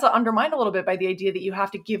it's like that's undermined a little bit by the idea that you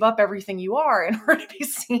have to give up everything you are in order to be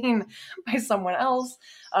seen by someone else.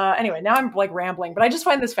 Anyway, now I'm like rambling, but I just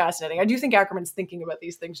find this fascinating. I do think Ackerman's thinking about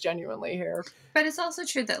these things genuinely here. But it's also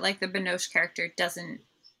true that like the Binoche character doesn't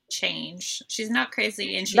change. She's not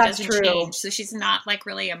crazy and she That's doesn't true. change, so she's not like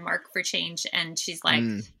really a mark for change, and she's like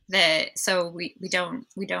so we don't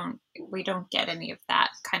get any of that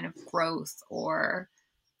kind of growth or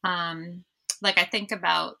like I think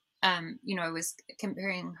about you know, I was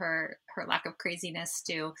comparing her lack of craziness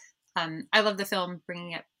to I love the film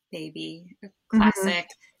Bringing Up Baby, a classic,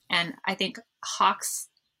 and I think Hawks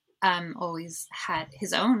always had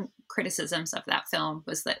his own criticisms of that film,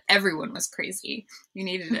 was that everyone was crazy. You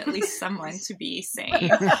needed at least someone to be sane.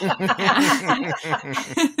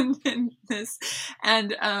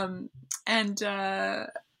 And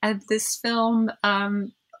this film,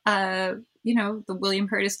 you know, the William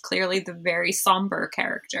Hurt is clearly the very somber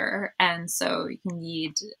character, and so you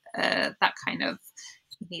need that kind of.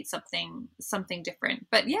 You need something different.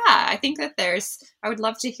 But yeah, I think that I would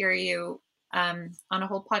love to hear you on a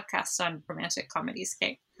whole podcast on romantic comedies,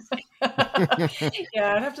 Kate.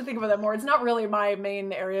 Yeah, I'd have to think about that more. It's not really my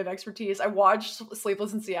main area of expertise. I watched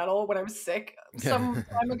Sleepless in Seattle when I was sick some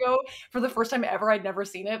time ago for the first time ever. I'd never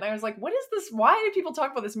seen it, and I was like, what is this? Why do people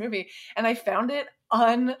talk about this movie? And I found it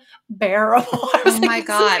unbearable. Oh my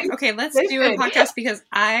god. Okay, let's do a podcast, because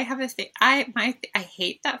I have a thing. I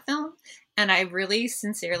hate that film. And I really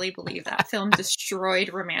sincerely believe that film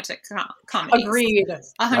destroyed romantic comedies. Agreed.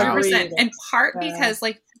 100%. In part because,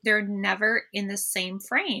 like, they're never in the same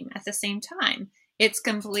frame at the same time. It's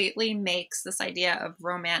completely makes this idea of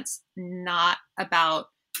romance not about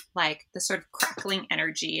like the sort of crackling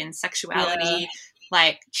energy and sexuality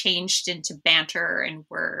like changed into banter and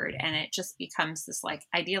word, and it just becomes this like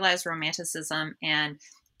idealized romanticism and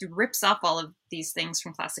rips off all of these things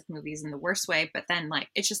from classic movies in the worst way. But then like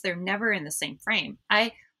it's just they're never in the same frame.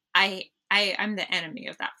 I'm the enemy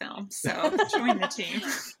of that film, so join the team.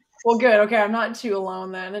 Well, good. Okay, I'm not too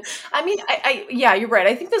alone then. I mean, yeah, you're right.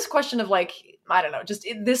 I think this question of like, I don't know, just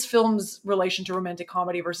this film's relation to romantic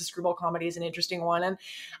comedy versus screwball comedy is an interesting one. And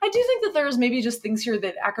I do think that there's maybe just things here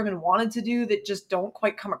that Ackerman wanted to do that just don't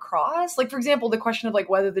quite come across. Like, for example, the question of like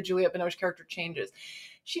whether the Juliette Binoche character changes.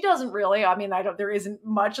 She doesn't really. I mean, there isn't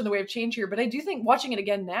much in the way of change here, but I do think watching it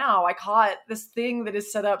again now, I caught this thing that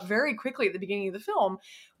is set up very quickly at the beginning of the film,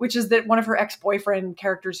 which is that one of her ex-boyfriend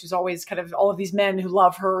characters, who's always kind of all of these men who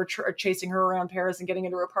love her, are chasing her around Paris and getting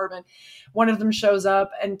into her apartment. One of them shows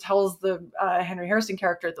up and tells the Henry Harrison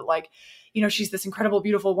character that like, you know, she's this incredible,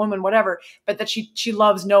 beautiful woman, whatever, but that she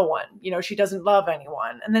loves no one, you know, she doesn't love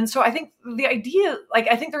anyone. And then, so I think the idea, like,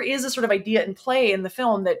 I think there is a sort of idea in play in the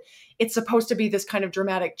film that it's supposed to be this kind of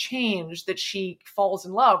dramatic change that she falls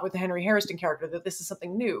in love with the Henry Harrison character, that this is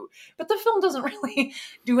something new. But the film doesn't really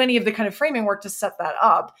do any of the kind of framing work to set that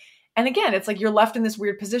up. And again, it's like you're left in this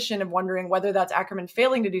weird position of wondering whether that's Ackerman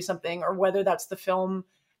failing to do something or whether that's the film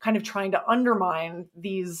kind of trying to undermine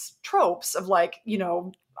these tropes of like, you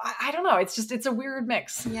know, I don't know. It's a weird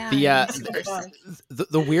mix. Yeah.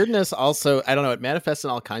 The weirdness also, I don't know, it manifests in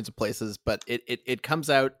all kinds of places, but it comes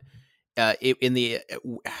out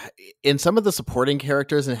in some of the supporting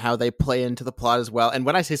characters and how they play into the plot as well. And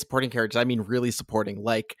when I say supporting characters, I mean really supporting,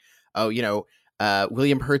 like,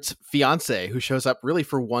 William Hurt's fiance, who shows up really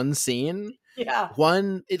for one scene. Yeah.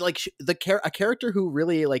 A character who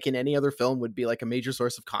really, like in any other film, would be like a major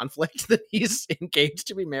source of conflict, that he's engaged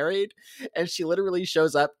to be married, and she literally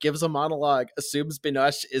shows up, gives a monologue, assumes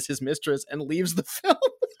Binoche is his mistress, and leaves the film.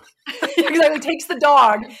 Exactly, takes the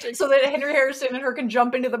dog so that Henry Harrison and her can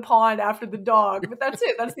jump into the pond after the dog. But that's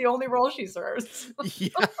it. That's the only role she serves. Yeah,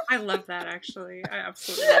 I love that. Actually, I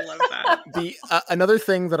absolutely love that. The another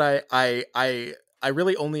thing that I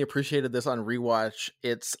really only appreciated this on rewatch.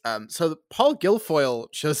 It's so Paul Guilfoyle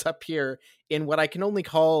shows up here in what I can only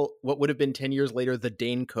call what would have been 10 years later the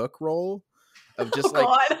Dane Cook role of just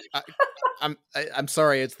I'm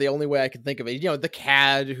sorry, it's the only way I can think of it. You know, the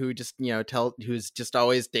cad who just, you know, who's just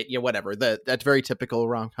always, you know, whatever. That's very typical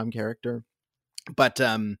rom-com character. But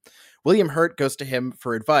William Hurt goes to him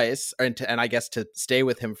for advice, and I guess to stay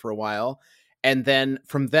with him for a while. And then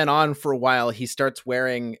from then on for a while, he starts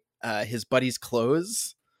wearing his buddy's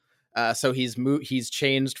clothes. So he's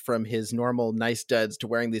changed from his normal nice duds to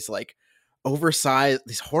wearing these like oversized,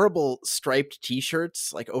 these horrible striped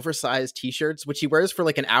t-shirts, like oversized t-shirts, which he wears for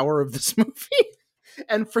like an hour of this movie.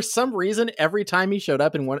 And for some reason, every time he showed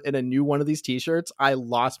up in a new one of these t-shirts, I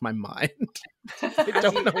lost my mind. I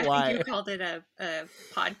don't know why. I think you called it a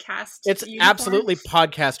podcast. It's uniform. Absolutely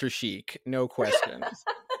podcaster chic, no question.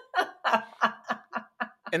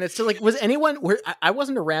 And it's still like, was anyone? I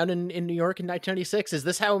wasn't around in New York in 1996. Is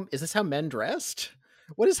this how men dressed?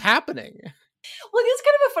 What is happening? Well, it is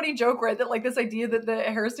kind of a funny joke, right? That like this idea that the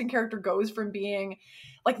Harrison character goes from being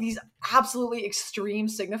like these absolutely extreme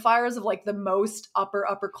signifiers of like the most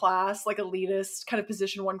upper class, like elitist kind of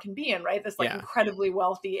position one can be in, right? This like incredibly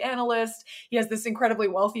wealthy analyst. He has this incredibly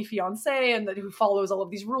wealthy fiance, and who follows all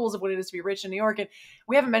of these rules of what it is to be rich in New York. And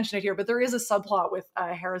we haven't mentioned it here, but there is a subplot with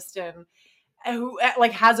Harrison, who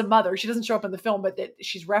like has a mother. She doesn't show up in the film, but that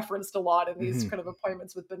she's referenced a lot in these kind of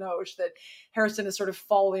appointments with Binoche, that Harrison has sort of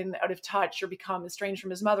fallen out of touch or become estranged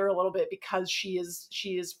from his mother a little bit because she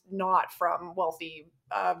is not from wealthy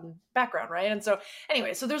background, right? And so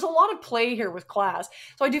anyway, so there's a lot of play here with class.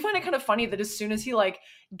 So I do find it kind of funny that as soon as he like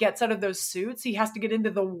gets out of those suits, he has to get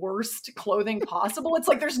into the worst clothing possible. It's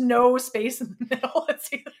like there's no space in the middle.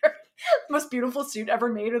 It's either the most beautiful suit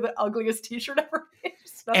ever made or the ugliest t-shirt ever made.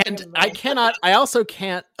 And I also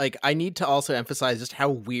can't, like, I need to also emphasize just how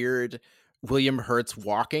weird William Hurt's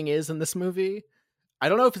walking is in this movie. I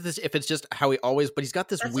don't know if it's just how he always, but he's got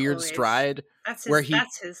this weird stride where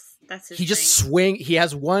that's his he just swing. He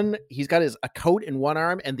has he's got a coat in one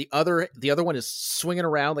arm, and the other one is swinging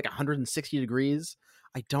around like 160 degrees.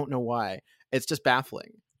 I don't know why. It's just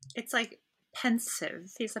baffling. It's like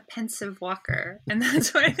pensive. He's a pensive walker, and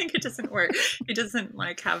that's why I think it doesn't work. He doesn't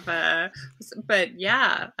like have but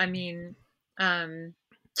yeah, I mean,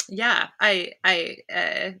 yeah, I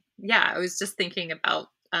was just thinking about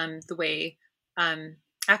the way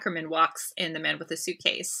Ackerman walks in The Man with the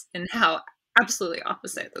Suitcase, and how absolutely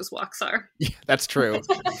opposite those walks are. Yeah, that's true.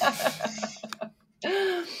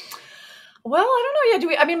 Well, I don't know. Yeah, do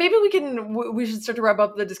we? I mean, maybe we should start to wrap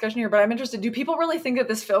up the discussion here. But I'm interested. Do people really think that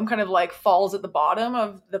this film kind of like falls at the bottom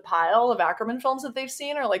of the pile of Ackerman films that they've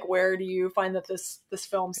seen, or like where do you find that this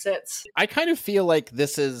film sits? I kind of feel like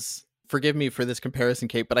this is. Forgive me for this comparison,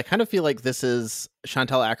 Kate, but I kind of feel like this is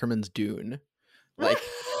Chantal Ackerman's Dune. Like,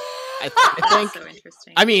 I think. So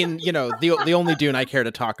interesting. I mean, the only Dune I care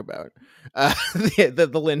to talk about,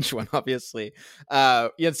 the Lynch one, obviously.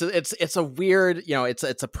 It's a weird,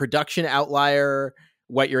 it's a production outlier.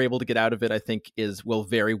 What you're able to get out of it, I think, will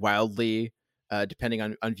vary wildly depending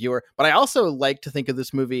on viewer. But I also like to think of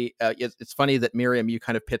this movie. It's funny that Miriam, you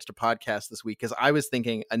kind of pitched a podcast this week because I was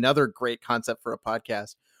thinking another great concept for a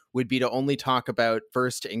podcast would be to only talk about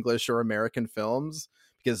first English or American films.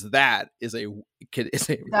 Because that is a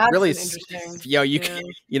really, that's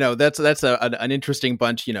an interesting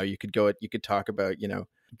bunch. You could talk about,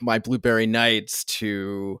 My Blueberry Nights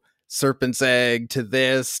to Serpent's Egg to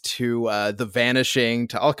this to The Vanishing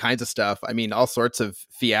to all kinds of stuff. I mean, all sorts of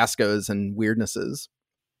fiascos and weirdnesses.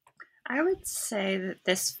 I would say that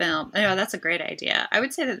this film, that's a great idea. I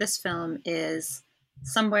would say that this film is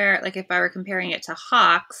somewhere, like if I were comparing it to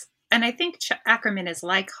Hawks, and I think Ackerman is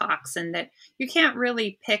like Hawks in that you can't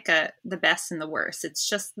really pick the best and the worst. It's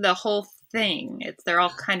just the whole thing. They're all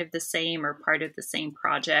kind of the same or part of the same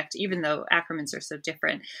project, even though Ackerman's are so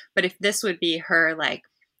different. But if this would be her like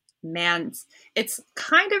it's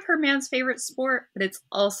kind of her man's favorite sport, but it's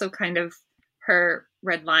also kind of her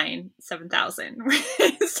Red Line 7000.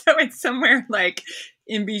 So it's somewhere like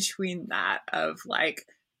in between that of like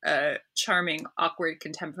a charming, awkward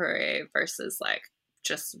contemporary versus like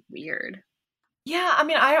just weird. Yeah, I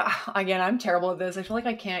mean, I'm terrible at this. I feel like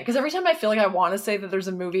I can't, because every time I feel like I want to say that there's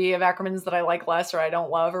a movie of Ackerman's that I like less or I don't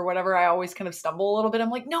love or whatever, I always kind of stumble a little bit. I'm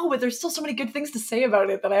like, no, but there's still so many good things to say about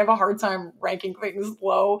it that I have a hard time ranking things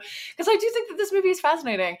low, because I do think that this movie is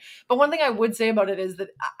fascinating. But one thing I would say about it is that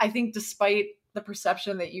I think despite the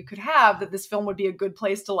perception that you could have that this film would be a good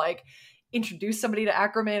place to like introduce somebody to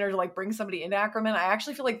Ackerman or to like bring somebody into Ackerman, I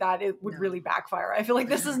actually feel like that it would really backfire. I feel like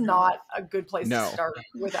this is not a good place to start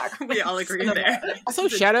with Ackerman. We all agree there. Also,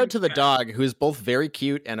 shout out to the dog, who is both very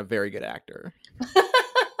cute and a very good actor.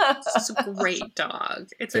 It's a great dog.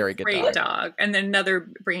 It's very a great dog. And then another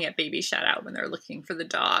bring it baby shout out when they're looking for the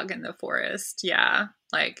dog in the forest. Yeah.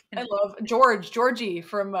 Like I love Georgie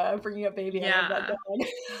from Bringing Up Baby. Yeah. I love that dog.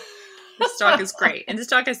 This dog is great. And this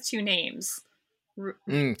dog has two names.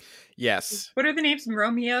 Yes. What are the names?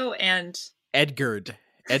 Romeo and Edgard.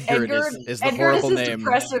 Edgard is the horrible is his name.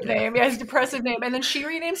 Depressive name. Yeah, his depressive name. And then she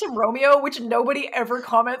renames him Romeo, which nobody ever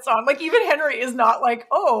comments on. Like even Henry is not like,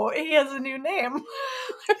 oh, he has a new name.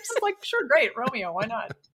 I'm just like, sure, great, Romeo, why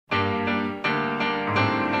not?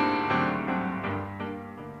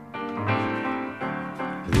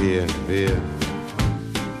 Via,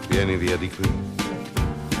 vieni via di qui.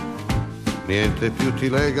 This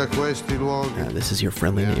is your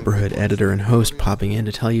friendly neighborhood editor and host popping in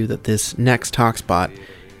to tell you that this next talk spot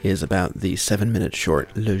is about the 7-minute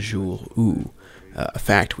short Le Jour Où, a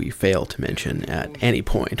fact we fail to mention at any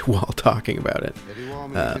point while talking about it.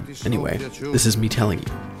 Anyway, this is me telling you.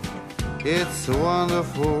 It's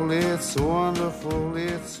wonderful, it's wonderful,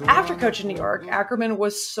 it's wonderful. After Coach in New York, Ackerman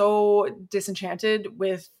was so disenchanted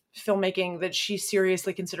with filmmaking that she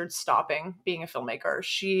seriously considered stopping being a filmmaker.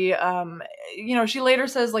 She, she later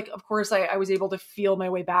says, like, of course I was able to feel my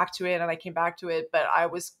way back to it and I came back to it, but I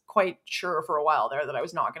was quite sure for a while there that I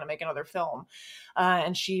was not going to make another film.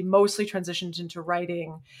 And she mostly transitioned into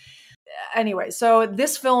writing. Anyway, so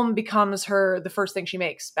this film becomes the first thing she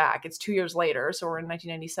makes back. It's 2 years later. So we're in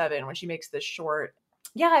 1997 when she makes this short.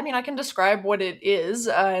 Yeah, I mean, I can describe what it is,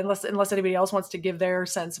 unless anybody else wants to give their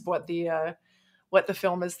sense of what the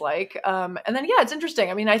film is like. And then, yeah, it's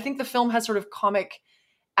interesting. I mean, I think the film has sort of comic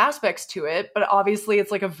aspects to it, but obviously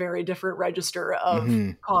it's like a very different register of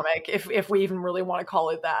comic, if we even really want to call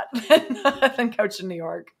it that, than Couch in New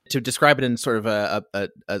York. To describe it in sort of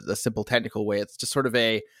a simple technical way, it's just sort of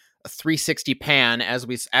a 360 pan as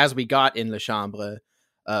we got in Le Chambre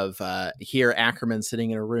of here Ackerman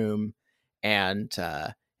sitting in a room and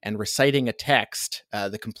reciting a text,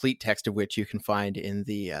 the complete text of which you can find in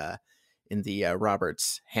the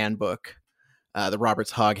Roberts handbook, the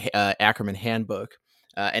Roberts Hogg Ackerman handbook.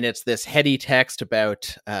 And it's this heady text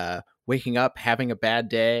about waking up, having a bad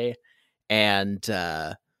day, and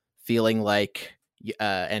feeling like,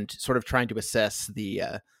 and sort of trying to assess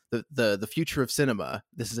the future of cinema.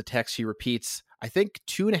 This is a text she repeats, I think,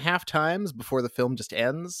 2.5 times before the film just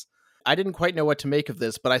ends. I didn't quite know what to make of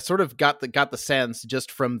this, but I sort of got the sense just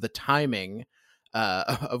from the timing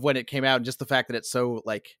of when it came out, and just the fact that it's so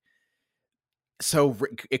like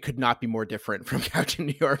it could not be more different from Couch in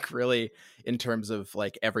New York, really, in terms of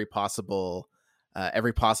like every possible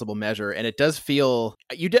measure. And it does feel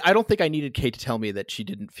I don't think I needed Kate to tell me that she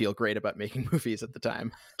didn't feel great about making movies at the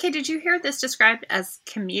time. Okay, did you hear this described as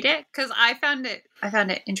comedic? Because I found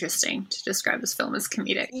it interesting to describe this film as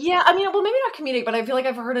comedic. Yeah, I mean, well, maybe not comedic, but I feel like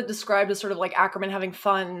I've heard it described as sort of like Ackerman having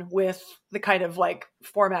fun with the kind of like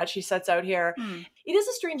format she sets out here. It is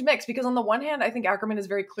a strange mix because on the one hand, I think Ackerman is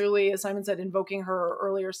very clearly, as Simon said, invoking her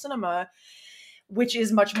earlier cinema, which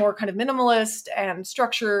is much more kind of minimalist and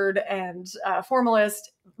structured and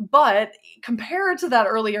formalist. But compared to that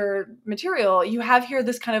earlier material, you have here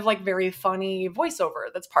this kind of like very funny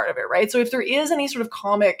voiceover that's part of it, right? So if there is any sort of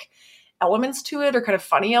comic elements to it or kind of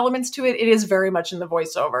funny elements to it, it is very much in the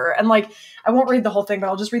voiceover. And like, I won't read the whole thing, but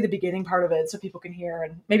I'll just read the beginning part of it so people can hear.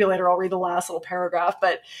 And maybe later I'll read the last little paragraph.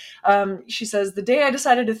 But she says, "The day I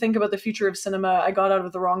decided to think about the future of cinema, I got out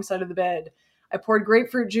of the wrong side of the bed. I poured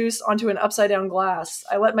grapefruit juice onto an upside-down glass.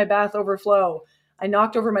 I let my bath overflow. I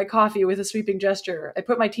knocked over my coffee with a sweeping gesture. I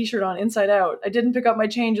put my t-shirt on inside out. I didn't pick up my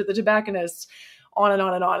change at the tobacconist's," on and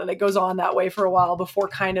on and on. And it goes on that way for a while before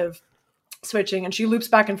kind of switching. And she loops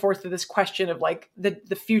back and forth to this question of like the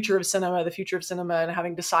future of cinema, and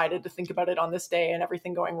having decided to think about it on this day and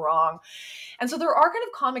everything going wrong. And so there are kind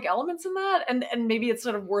of comic elements in that. And maybe it's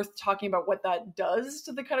sort of worth talking about what that does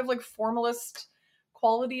to the kind of like formalist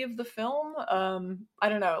quality of the film. I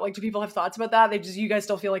don't know. Like, do people have thoughts about that? You guys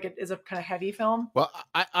still feel like it is a kind of heavy film? Well,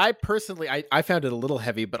 I personally, I found it a little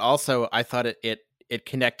heavy, but also I thought it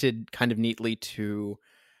connected kind of neatly to,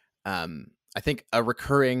 I think, a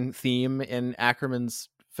recurring theme in Ackerman's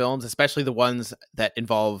films, especially the ones that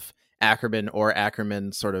involve Ackerman or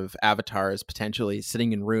Ackerman sort of avatars potentially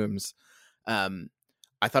sitting in rooms.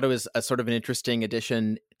 I thought it was a sort of an interesting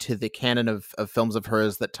addition to the canon of films of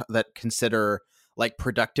hers that consider like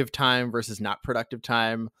productive time versus not productive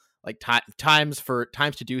time, like times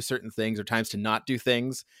to do certain things or times to not do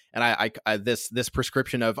things. And I this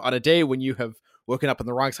prescription of, on a day when you have woken up on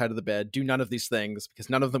the wrong side of the bed, do none of these things because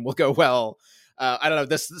none of them will go well. I don't know,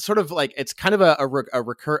 this sort of like, it's kind of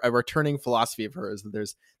a returning philosophy of hers, that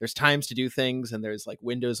there's times to do things and there's like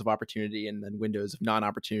windows of opportunity and then windows of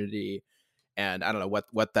non-opportunity. And I don't know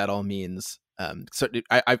what that all means. So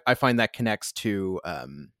I find that connects to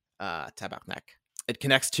Tabachnek. It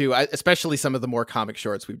connects to especially some of the more comic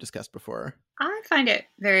shorts we've discussed before. I find it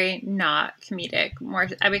very not comedic. More,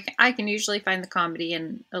 I mean, I can usually find the comedy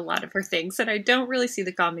in a lot of her things, and I don't really see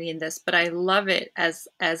the comedy in this. But I love it as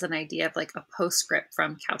an idea of like a postscript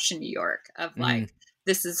from Couch in New York of like,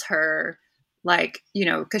 this is her, like, you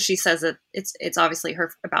know, because she says that it's obviously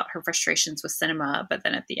her about her frustrations with cinema, but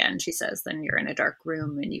then at the end she says, then you're in a dark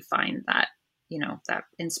room and you find that, you know, that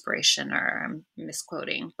inspiration, or I'm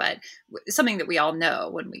misquoting, but something that we all know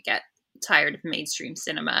when we get tired of mainstream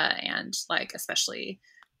cinema, and like, especially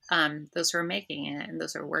those who are making it and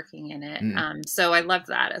those who are working in it. So I love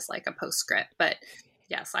that as like a postscript. But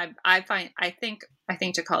yes, I think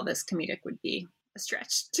to call this comedic would be a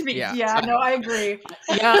stretch to me. Yeah, no, I agree.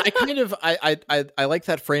 Yeah, I kind of I like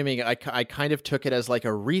that framing. I kind of took it as like a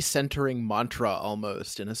recentering mantra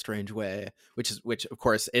almost, in a strange way, which of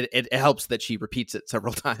course it helps that she repeats it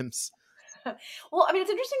several times. Well, I mean, it's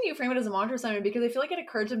interesting that you frame it as a mantra, Simon, because I feel like it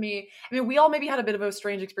occurred to me. I mean, we all maybe had a bit of a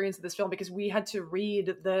strange experience with this film because we had to read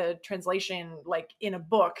the translation like in a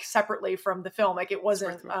book separately from the film. Like it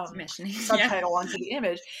wasn't subtitle onto the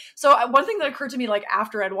image. So one thing that occurred to me, like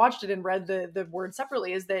after I'd watched it and read the word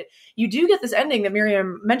separately, is that you do get this ending that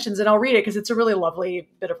Miriam mentions, and I'll read it because it's a really lovely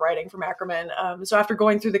bit of writing from Ackerman. So after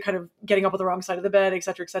going through the kind of getting up on the wrong side of the bed, et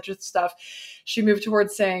cetera, stuff, she moved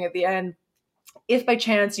towards saying at the end, "If by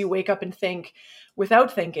chance you wake up and think,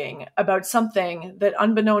 without thinking, about something that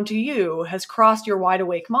unbeknown to you has crossed your wide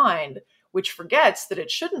awake mind, which forgets that it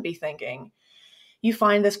shouldn't be thinking, you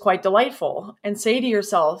find this quite delightful and say to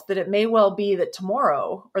yourself that it may well be that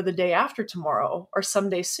tomorrow or the day after tomorrow or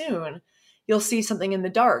someday soon, you'll see something in the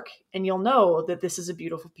dark and you'll know that this is a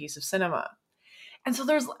beautiful piece of cinema." And so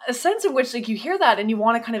there's a sense in which like you hear that and you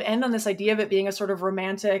want to kind of end on this idea of it being a sort of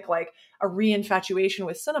romantic, like a re-infatuation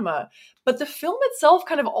with cinema. But the film itself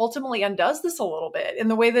kind of ultimately undoes this a little bit in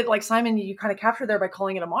the way that, like, Simon, you kind of captured there by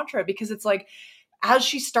calling it a mantra, because it's like, as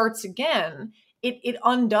she starts again, it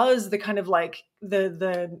undoes the kind of like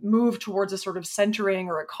the move towards a sort of centering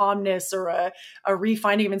or a calmness or a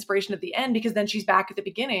refinding of inspiration at the end, because then she's back at the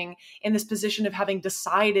beginning in this position of having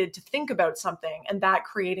decided to think about something, and that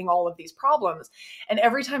creating all of these problems. And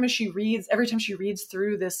every time she reads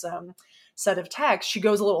through this set of text, she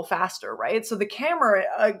goes a little faster, right? So the camera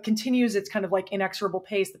continues its kind of like inexorable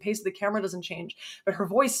pace. The pace of the camera doesn't change, but her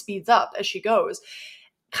voice speeds up as she goes,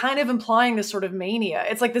 kind of implying this sort of mania.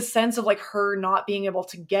 It's like this sense of like her not being able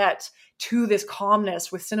to get to this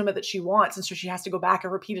calmness with cinema that she wants. And so she has to go back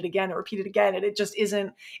and repeat it again and repeat it again. And it just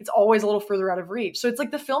isn't, it's always a little further out of reach. So it's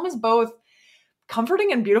like the film is both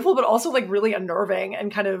comforting and beautiful, but also like really unnerving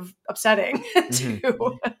and kind of upsetting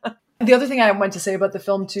too. The other thing I wanted to say about the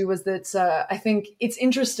film too was that I think it's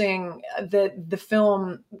interesting that the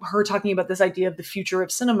film, her talking about this idea of the future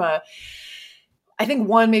of cinema, I think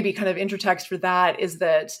one maybe kind of intertext for that is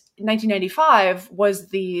that 1995 was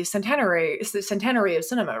the centenary of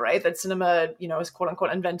cinema, right? That cinema, is quote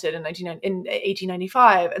unquote invented in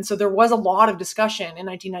 1895. And so there was a lot of discussion in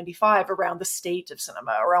 1995 around the state of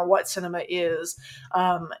cinema, around what cinema is.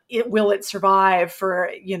 Will it survive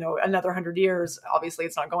for, another 100 years? Obviously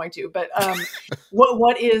it's not going to, but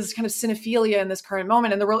what is kind of cinephilia in this current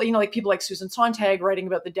moment? And there were, like people like Susan Sontag writing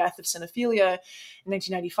about the death of cinephilia in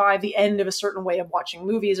 1995, the end of a certain way of watching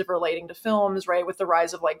movies, of relating to films, right? With the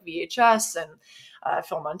rise of like VHS and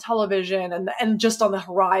film on television and just on the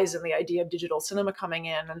horizon, the idea of digital cinema coming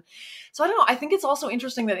in. And so I don't know, I think it's also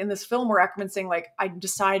interesting that in this film where Ackerman's saying like, I'm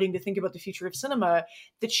deciding to think about the future of cinema,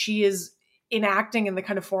 that she is enacting in the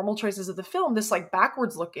kind of formal choices of the film, this like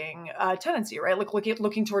backwards looking tendency, right? Like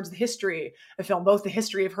looking towards the history of film, both the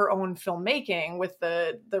history of her own filmmaking with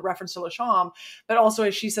the reference to Le Champ, but also,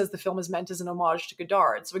 as she says, the film is meant as an homage to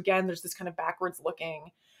Godard. So again, there's this kind of backwards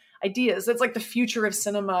looking ideas. It's like the future of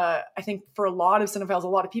cinema, I think for a lot of cinephiles, a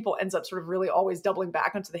lot of people ends up sort of really always doubling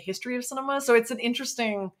back onto the history of cinema. So it's an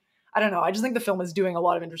interesting, I don't know, I just think the film is doing a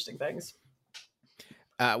lot of interesting things.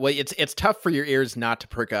 Well, it's tough for your ears not to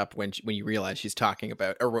perk up when you realize she's talking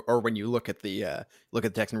about, or when you look at the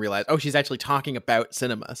text and realize, oh, she's actually talking about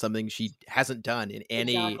cinema, something she hasn't done in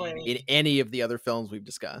any of the other films we've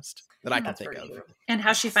discussed that I can think of. True. And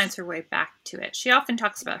how she finds her way back to it. She often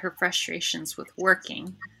talks about her frustrations with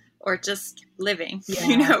working or just living.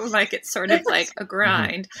 Yeah. Like it's sort of like a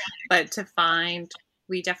grind, but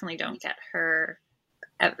we definitely don't get her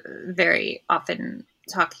very often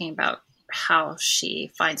talking about how she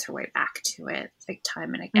finds her way back to it, like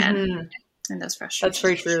time and again, and those frustrations. That's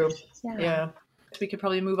very true. Yeah. We could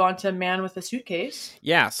probably move on to Man with a Suitcase.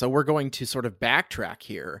 Yeah, so we're going to sort of backtrack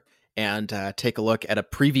here and take a look at a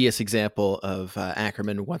previous example of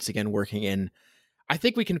Ackerman once again working in, I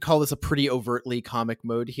think we can call this a pretty overtly comic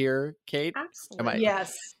mode here, Kate. Absolutely.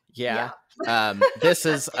 Yes. Yeah. This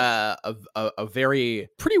is a very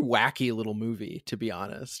pretty wacky little movie, to be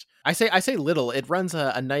honest. I say little. It runs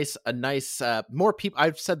a nice more people.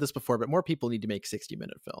 I've said this before, but more people need to make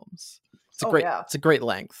 60-minute films. It's a great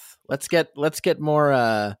length. Let's get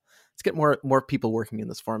more people working in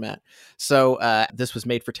this format. So this was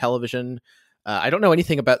made for television. I don't know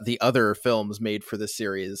anything about the other films made for this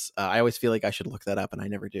series. I always feel like I should look that up, and I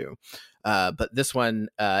never do. But this one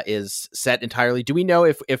is set entirely. Do we know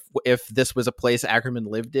if this was a place Ackerman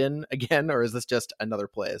lived in again, or is this just another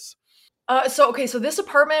place? So this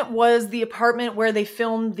apartment was the apartment where they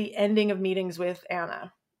filmed the ending of Meetings with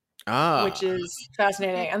Anna. Which is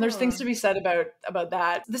fascinating. And there's things to be said about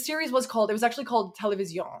that. The series was actually called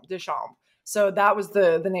Télévision de Chambre. So that was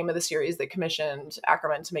the name of the series that commissioned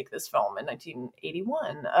Ackerman to make this film in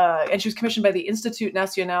 1981. And she was commissioned by the Institut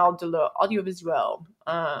National de l'Audiovisuel.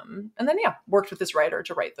 And then, worked with this writer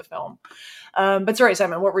to write the film. But sorry,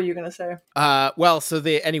 Simon, what were you going to say?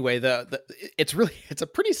 It's a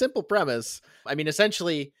pretty simple premise. I mean,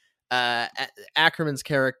 essentially, Ackerman's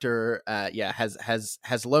character,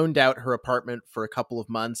 has loaned out her apartment for a couple of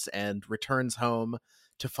months and returns home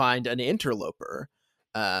to find an interloper,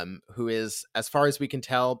 who is, as far as we can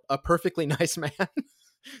tell, a perfectly nice man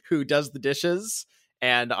who does the dishes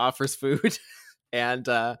and offers food. And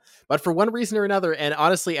but for one reason or another, and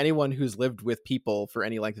honestly, anyone who's lived with people for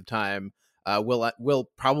any length of time will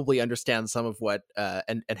probably understand some of what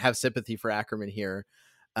and have sympathy for Ackerman here.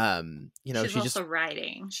 She's also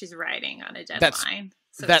writing. She's writing on a deadline.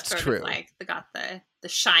 That's it's true. Like they got the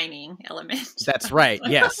shining element. That's right.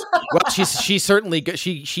 Yes. Well, she certainly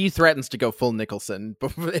she threatens to go full Nicholson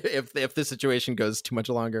if this situation goes too much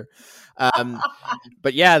longer.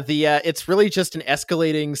 But yeah, it's really just an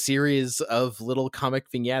escalating series of little comic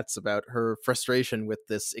vignettes about her frustration with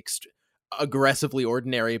this aggressively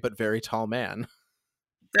ordinary but very tall man.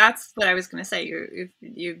 That's what I was going to say.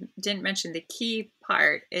 You didn't mention the key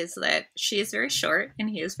part is that she is very short and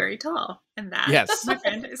he is very tall. And that, yes, my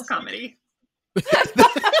friend, is comedy.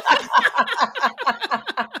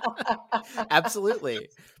 Absolutely.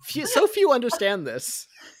 So few understand this.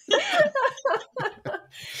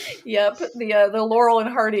 Yep, the Laurel and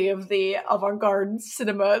Hardy of the avant-garde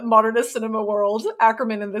cinema, modernist cinema world.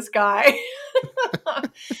 Ackerman and this guy.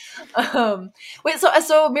 Wait,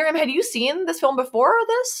 so Miriam, had you seen this film before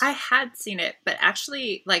this? I had seen it, but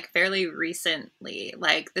actually, like fairly recently.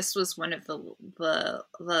 Like this was one of the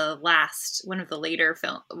last one of the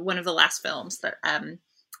last films that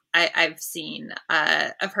I've seen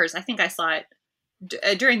of hers. I think I saw it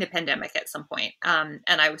during the pandemic at some point, and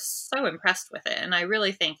I was so impressed with it. And I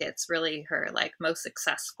really think it's really her like most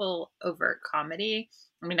successful overt comedy.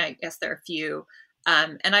 I mean, I guess there are a few,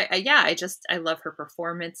 and I love her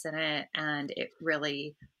performance in it, and it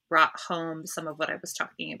really brought home some of what I was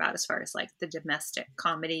talking about as far as like the domestic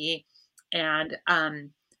comedy, and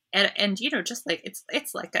you know, just like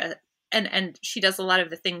it's like a and she does a lot of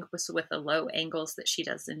the things with the low angles that she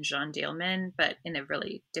does in Jean Dielman, but in a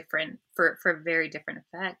really different for a very different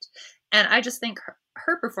effect. And I just think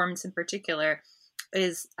her performance in particular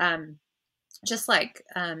is just like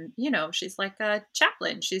you know, she's like a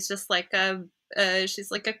chaplain. She's just like a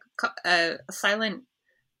silent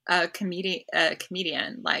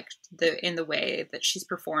comedian, like in the way that she's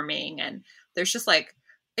performing. And there's just like,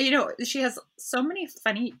 you know, she has so many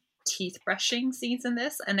funny teeth brushing scenes in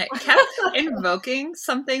this, and it kept invoking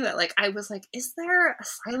something that like I was like, is there a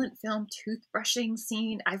silent film toothbrushing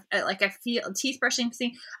scene? I feel teeth brushing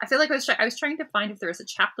scene. I feel like I was trying to find if there was a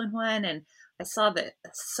Chaplin one, and I saw the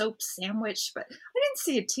soap sandwich, but I didn't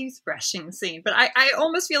see a teeth brushing scene. But I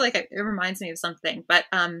almost feel like it reminds me of something. But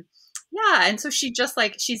yeah, and so she just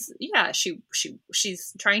like she's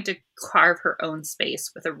trying to carve her own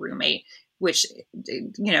space with a roommate, which,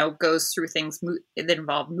 you know, goes through things that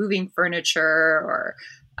involve moving furniture or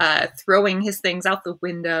throwing his things out the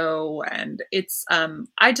window. And it's,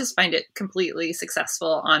 I just find it completely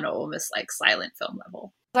successful on almost like silent film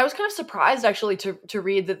level. I was kind of surprised actually to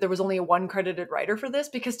read that there was only one credited writer for this,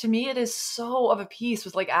 because to me it is so of a piece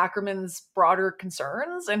with like Ackerman's broader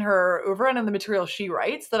concerns and her oeuvre and the material she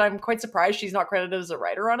writes that I'm quite surprised she's not credited as a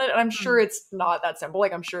writer on it. And I'm sure it's not that simple.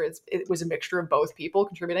 Like I'm sure it was a mixture of both people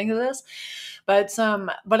contributing to this. But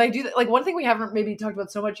I do like one thing we haven't maybe talked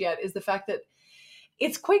about so much yet is the fact that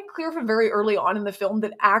it's quite clear from very early on in the film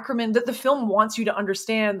that the film wants you to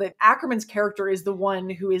understand that Ackerman's character is the one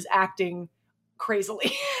who is acting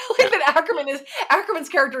crazily. Like that Ackerman's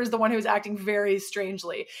character is the one who's acting very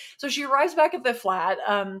strangely. So she arrives back at the flat,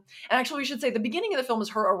 and actually we should say the beginning of the film is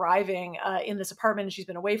her arriving in this apartment, and she's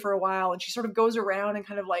been away for a while, and she sort of goes around and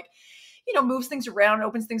kind of like, you know, moves things around,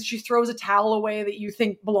 opens things. She throws a towel away that you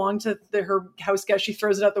think belonged to her house guest. She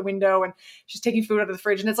throws it out the window, and she's taking food out of the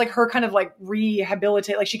fridge. And it's like her kind of like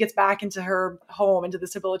rehabilitate, like she gets back into her home, into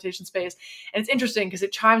this habilitation space. And it's interesting because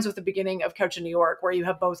it chimes with the beginning of Couch in New York, where you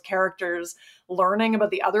have both characters learning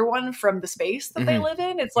about the other one from the space that they live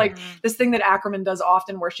in. It's like this thing that Ackerman does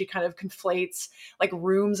often, where she kind of conflates like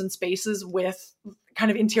rooms and spaces with kind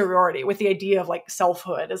of interiority, with the idea of like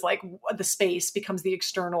selfhood as like the space becomes the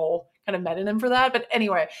external kind of metonym for that. But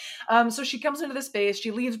anyway, so she comes into the space,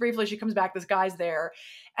 she leaves briefly, she comes back, this guy's there.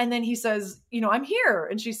 And then he says, you know, I'm here.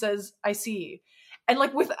 And she says, I see. And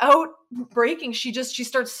like without breaking, she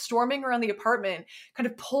starts storming around the apartment, kind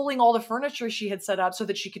of pulling all the furniture she had set up so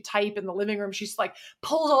that she could type in the living room. She's like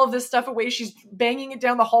pulls all of this stuff away. She's banging it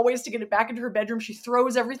down the hallways to get it back into her bedroom. She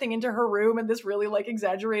throws everything into her room in this really like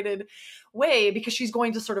exaggerated way, because she's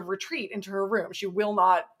going to sort of retreat into her room. She will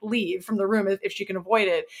not leave from the room if she can avoid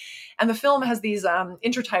it. And the film has these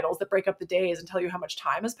intertitles that break up the days and tell you how much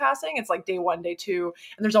time is passing. It's like day 1, day 2.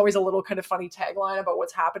 And there's always a little kind of funny tagline about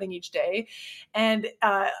what's happening each day. And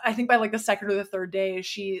I think by like the second or the third day,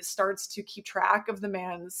 she starts to keep track of the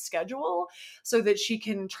man's schedule so that she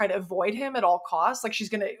can try to avoid him at all costs. Like she's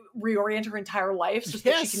going to reorient her entire life so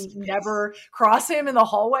that she can never cross him in the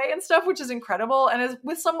hallway and stuff, which is incredible. And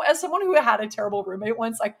as someone who had a terrible roommate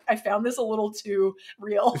once, I found this a little too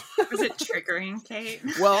real. Was it triggering, Kate?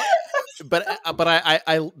 Well, but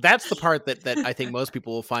I that's the part that I think most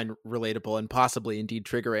people will find relatable and possibly indeed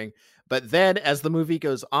triggering. But then as the movie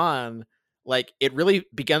goes on, like it really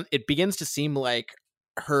begins to seem like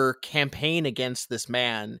her campaign against this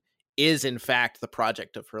man is in fact the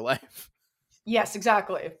project of her life. Yes,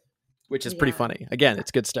 exactly. Which is pretty funny. Again,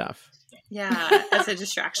 it's good stuff. Yeah, as a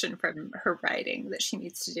distraction from her writing that she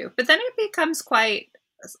needs to do. But then it becomes quite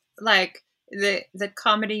like the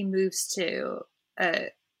comedy moves to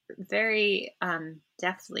very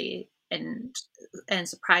deftly and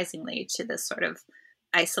surprisingly to this sort of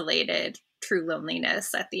isolated true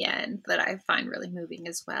loneliness at the end that I find really moving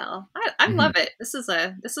as well. I love it. This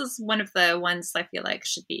is one of the ones I feel like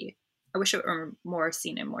should be, I wish it were more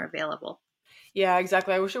seen and more available. Yeah,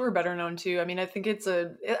 exactly. I wish it were better known too. I mean, I think it's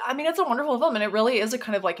a wonderful film, and it really is a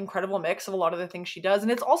kind of like incredible mix of a lot of the things she does.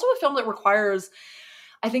 And it's also a film that requires,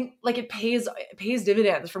 I think, like it pays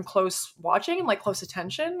dividends from close watching and like close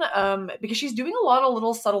attention, because she's doing a lot of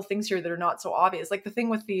little subtle things here that are not so obvious. Like the thing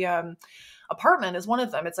with the apartment is one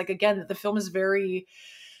of them. It's like, again, the film is very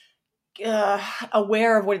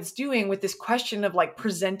aware of what it's doing with this question of like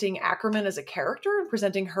presenting Ackerman as a character and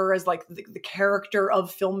presenting her as like the character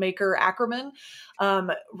of filmmaker Ackerman,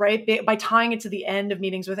 right? By tying it to the end of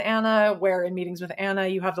Meetings with Anna, where in Meetings with Anna,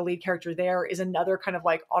 you have the lead character there is another kind of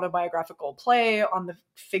like autobiographical play on the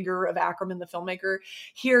figure of Ackerman, the filmmaker.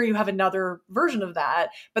 Here you have another version of that,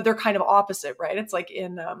 but they're kind of opposite, right? It's like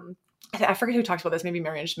in, I forget who talks about this. Maybe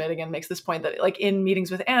Marion Schmidt again makes this point that like in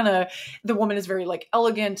Meetings with Anna, the woman is very like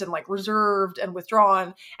elegant and like reserved and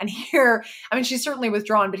withdrawn. And here, I mean, she's certainly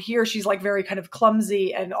withdrawn, but here she's like very kind of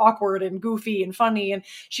clumsy and awkward and goofy and funny. And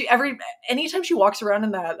anytime she walks around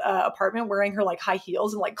in that apartment wearing her like high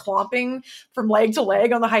heels and like clomping from leg to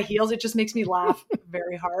leg on the high heels, it just makes me laugh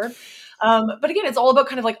very hard. But again, it's all about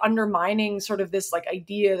kind of like undermining sort of this like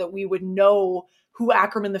idea that we would know who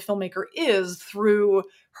Ackerman the filmmaker is through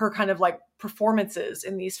her kind of like performances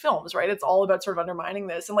in these films, right? It's all about sort of undermining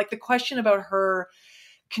this. And like the question about her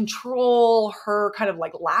control, her kind of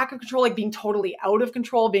like lack of control, like being totally out of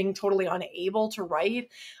control, being totally unable to write,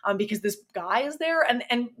 because this guy is there,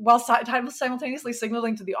 and while simultaneously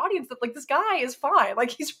signaling to the audience that like this guy is fine,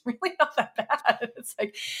 like he's really not that bad. It's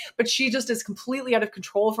like, but she just is completely out of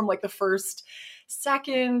control from like the first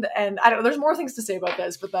second. And I don't know, there's more things to say about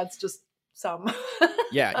this, but that's just some.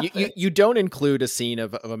 Yeah, you don't include a scene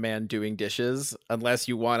of a man doing dishes unless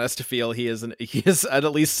you want us to feel he is an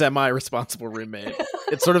at least semi-responsible roommate.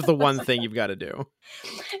 It's sort of the one thing you've got to do.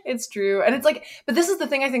 It's true. And it's like, but this is the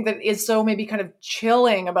thing I think that is so maybe kind of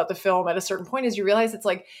chilling about the film at a certain point, is you realize it's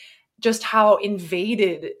like just how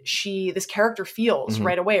invaded this character feels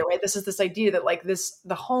right away, right? This is this idea that like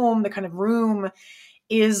the home, the kind of room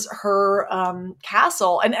is her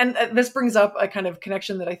castle. And this brings up a kind of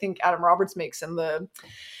connection that I think Adam Roberts makes in the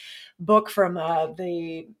book from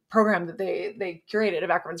the program that they curated of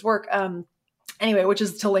Ackerman's work. Anyway, which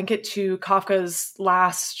is to link it to Kafka's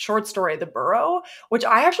last short story, The Burrow, which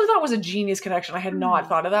I actually thought was a genius connection. I had not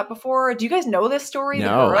thought of that before. Do you guys know this story?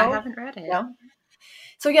 No. The Burrow? I haven't read it. Yeah.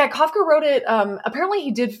 So yeah, Kafka wrote it. Apparently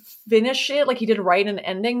he did finish it, like he did write an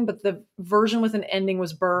ending, but the version with an ending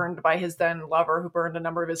was burned by his then lover, who burned a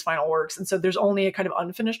number of his final works. And so there's only a kind of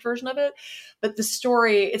unfinished version of it. But the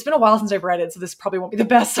story, it's been a while since I've read it, so this probably won't be the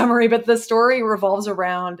best summary, but the story revolves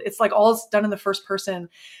around, it's like all done in the first person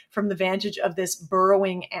from the vantage of this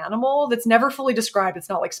burrowing animal that's never fully described. It's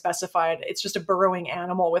not like specified. It's just a burrowing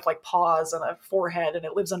animal with like paws and a forehead, and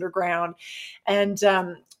it lives underground. And,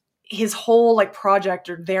 his whole like project,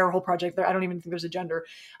 or their whole project, I don't even think there's a gender.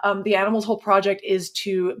 The animal's whole project is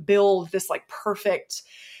to build this like perfect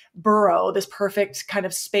burrow, this perfect kind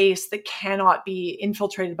of space that cannot be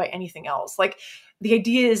infiltrated by anything else. Like the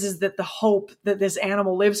idea is that the hope that this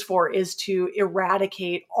animal lives for is to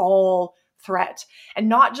eradicate all threat, and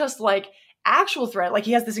not just like actual threat. Like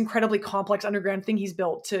he has this incredibly complex underground thing he's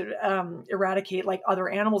built to eradicate like other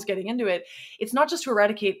animals getting into it. It's not just to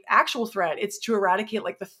eradicate actual threat, it's to eradicate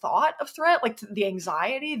like the thought of threat, like the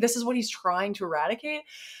anxiety. This is what he's trying to eradicate.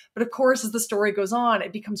 But of course, as the story goes on,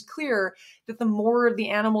 it becomes clear that the more the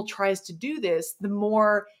animal tries to do this, the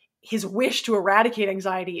more his wish to eradicate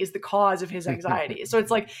anxiety is the cause of his anxiety. So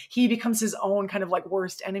it's like he becomes his own kind of like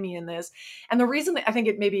worst enemy in this. And the reason that I think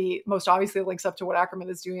it maybe most obviously links up to what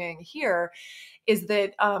Ackerman is doing here is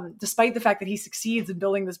that despite the fact that he succeeds in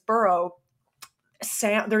building this burrow,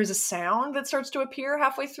 there's a sound that starts to appear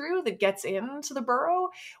halfway through that gets into the burrow,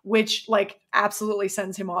 which like absolutely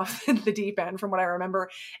sends him off the deep end from what I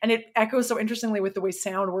remember. And it echoes so interestingly with the way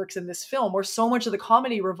sound works in this film, where so much of the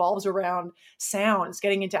comedy revolves around sounds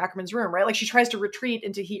getting into Ackerman's room, right? Like she tries to retreat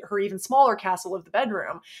into her even smaller castle of the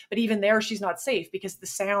bedroom, but even there she's not safe because the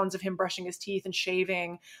sounds of him brushing his teeth and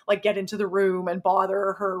shaving like get into the room and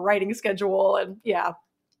bother her writing schedule. And yeah.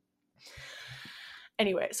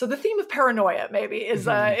 Anyway, so the theme of paranoia maybe is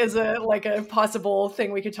a like a possible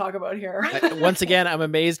thing we could talk about here. Once again, I'm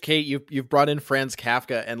amazed, Kate. You've brought in Franz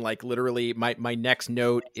Kafka, and like literally, my next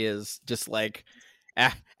note is just like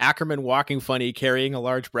Ackerman walking funny, carrying a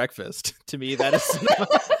large breakfast. To me, that is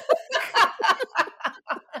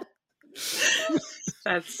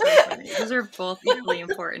That's so funny. Those are both equally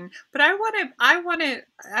important. But I want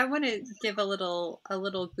to give a little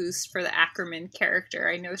boost for the Ackerman character.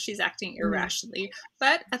 I know she's acting irrationally,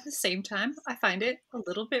 but at the same time, I find it a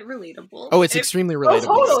little bit relatable. Oh, it's extremely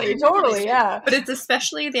relatable. Totally, yeah. But it's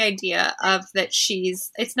especially the idea of that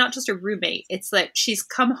it's not just a roommate. It's that she's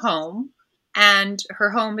come home and her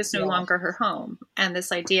home is no longer her home. And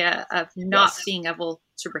this idea of not being able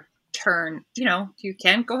to return, you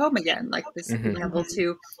can't go home again. Like this being able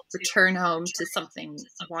to return home to something,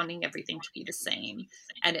 wanting everything to be the same.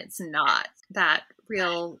 And it's not that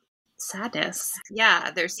real sadness.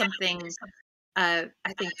 Yeah, there's something, I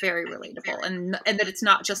think, very relatable. And that it's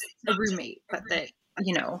not just a roommate, but that,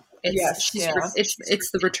 it's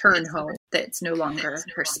the return home that's no longer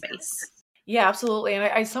her space. Yeah, absolutely.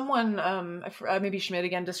 And someone, maybe Schmidt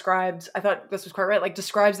again, described, I thought this was quite right, like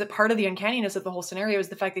describes that part of the uncanniness of the whole scenario is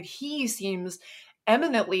the fact that he seems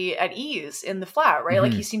eminently at ease in the flat, right?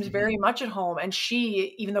 Like he seems very much at home, and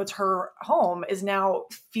she, even though it's her home, is now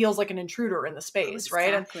feels like an intruder in the space,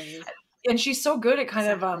 right? And she's so good at kind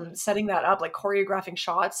of setting that up, like choreographing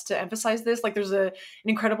shots to emphasize this. Like there's an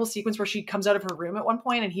incredible sequence where she comes out of her room at one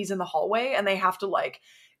point and he's in the hallway and they have to like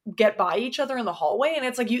get by each other in the hallway, and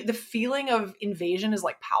it's like the feeling of invasion is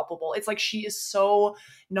like palpable. It's like she is so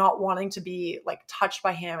not wanting to be like touched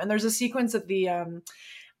by him. And there's a sequence at the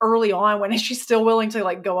early on when she's still willing to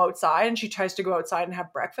like go outside, and she tries to go outside and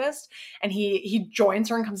have breakfast, and he joins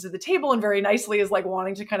her and comes to the table and very nicely is like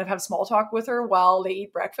wanting to kind of have small talk with her while they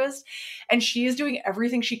eat breakfast, and she is doing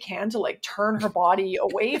everything she can to like turn her body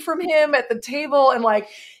away from him at the table and like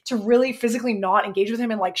to really physically not engage with him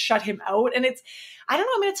and like shut him out. And I don't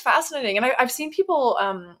know, I mean, it's fascinating. And I've seen people,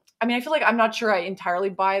 I feel like I'm not sure I entirely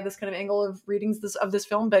buy this kind of angle of readings of this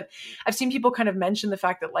film, but I've seen people kind of mention the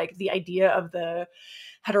fact that like the idea of the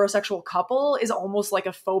heterosexual couple is almost like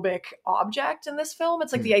a phobic object in this film.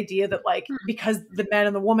 It's like the idea that like, because the man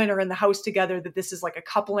and the woman are in the house together, that this is like a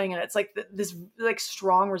coupling, and it's like this like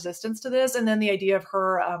strong resistance to this. And then the idea of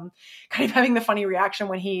her kind of having the funny reaction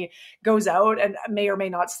when he goes out and may or may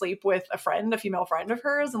not sleep with a female friend of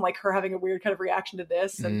hers, and like her having a weird kind of reaction to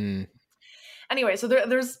this. And anyway, so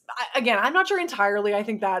there's, again, I'm not sure entirely. I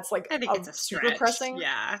think that's like, I think it's a super stretch. pressing.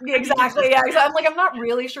 Yeah, exactly. Yeah, exactly. I'm not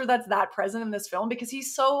really sure that's that present in this film, because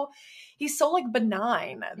he's so like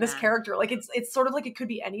benign, this character. Like it's sort of like it could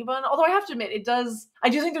be anyone. Although I have to admit, I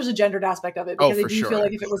do think there's a gendered aspect of it, because I do feel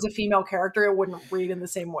like if it was a female character, it wouldn't read in the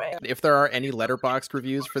same way. If there are any Letterboxd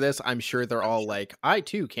reviews for this, I'm sure they're all like, I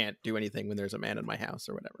too can't do anything when there's a man in my house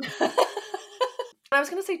or whatever. I was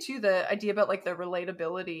going to say too, the idea about like the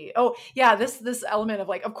relatability. Oh yeah, this element of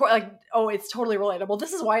like, of course, like, oh, it's totally relatable.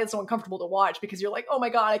 This is why it's so uncomfortable to watch, because you're like, oh my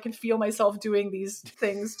God, I can feel myself doing these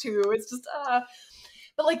things too. It's just,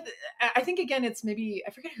 but like, I think again, it's maybe,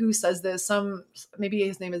 I forget who says this. Maybe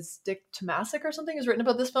his name is Dick Tomasic or something, is written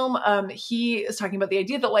about this film. He is talking about the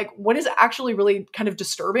idea that like, what is actually really kind of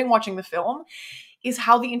disturbing watching the film is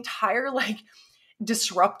how the entire like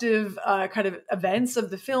disruptive kind of events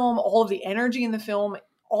of the film, all of the energy in the film,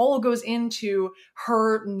 all goes into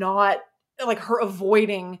her not like her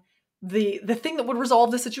avoiding the thing that would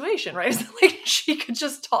resolve the situation, right? It's like she could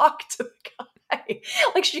just talk to the guy,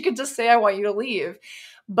 like she could just say, I want you to leave.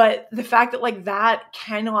 But the fact that like that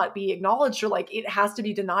cannot be acknowledged, or like it has to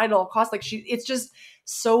be denied at all costs, like it's just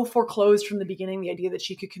so foreclosed from the beginning, the idea that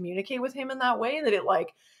she could communicate with him in that way, that it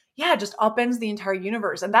like, yeah, just upends the entire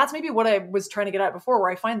universe. And that's maybe what I was trying to get at before,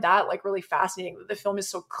 where I find that like really fascinating, that the film is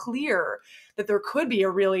so clear that there could be a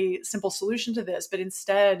really simple solution to this, but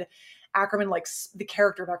instead the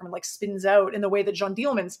character of Ackerman like spins out in the way that John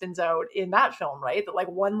Dielman spins out in that film, right? That like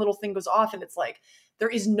one little thing goes off and it's like, there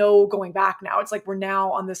is no going back now. It's like, we're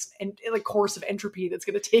now on this like course of entropy that's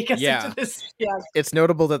going to take us into this. Yeah. It's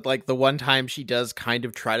notable that like the one time she does kind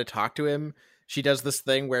of try to talk to him, she does this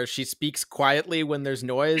thing where she speaks quietly when there's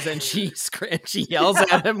noise, and she yells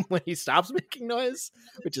at him when he stops making noise,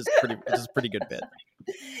 which is a pretty good bit.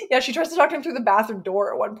 Yeah, she tries to talk to him through the bathroom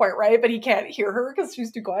door at one point, right? But he can't hear her because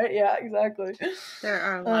she's too quiet. Yeah, exactly. There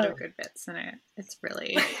are a lot of good bits in it. It's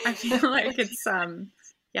really, I feel like it's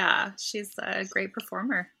she's a great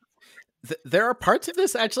performer. There are parts of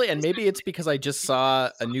this actually, and maybe it's because I just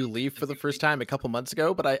saw A New Leaf for the first time a couple months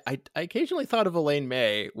ago, but I occasionally thought of Elaine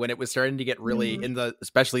May when it was starting to get really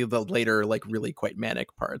especially the later, like really quite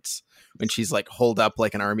manic parts, when she's like holed up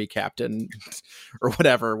like an army captain or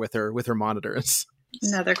whatever with her monitors.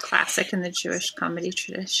 Another classic in the Jewish comedy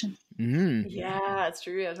tradition. Yeah, it's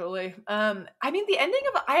true. Yeah, totally. I mean, the ending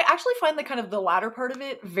of, I actually find the kind of the latter part of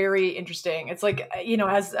it very interesting. It's like,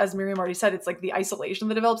 as Miriam already said, it's like the isolation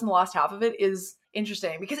that develops in the last half of it is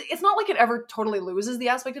interesting, because it's not like it ever totally loses the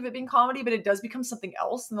aspect of it being comedy, but it does become something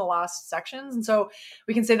else in the last sections. And so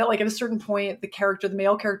we can say that, like, at a certain point, the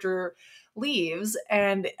male character leaves,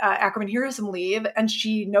 and Ackerman hears him leave, and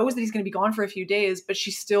she knows that he's going to be gone for a few days, but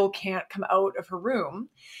she still can't come out of her room.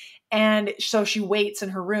 And so she waits in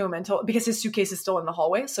her room because his suitcase is still in the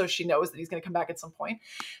hallway. So she knows that he's going to come back at some point.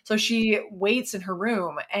 So she waits in her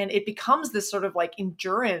room, and it becomes this sort of like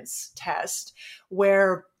endurance test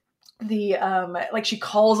where she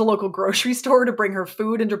calls a local grocery store to bring her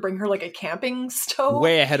food and to bring her like a camping stove.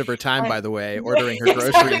 Way ahead of her time, by the way, ordering her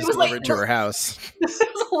groceries delivered to her house. It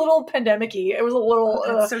was a little pandemic-y. It was a little...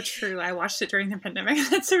 that's so true. I watched it during the pandemic.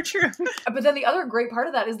 That's so true. But then the other great part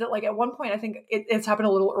of that is that, like, at one point, I think it's happened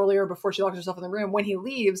a little earlier before she locks herself in the room. When he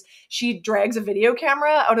leaves, she drags a video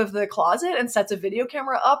camera out of the closet and sets a video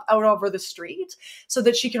camera up out over the street so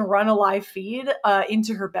that she can run a live feed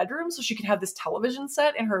into her bedroom, so she can have this television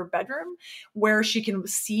set in her bedroom where she can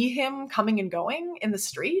see him coming and going in the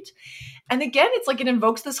street. And again, it's like it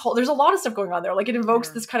invokes this whole, there's a lot of stuff going on there. Like, it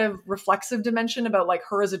invokes this kind of reflexive dimension about like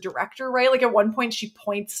her as a director, right? Like, at one point she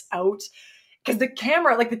points out, because the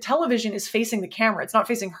camera, like the television is facing the camera. It's not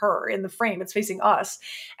facing her in the frame. It's facing us.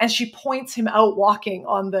 And she points him out walking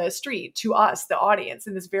on the street to us, the audience,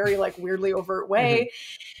 in this very like weirdly overt way.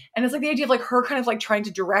 And it's like the idea of like her kind of like trying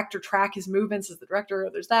to direct or track his movements as the director.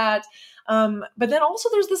 There's that. But then also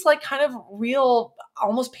there's this like kind of real,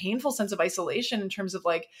 almost painful sense of isolation in terms of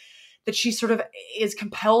like that she sort of is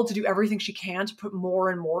compelled to do everything she can to put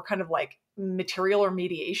more and more kind of like material or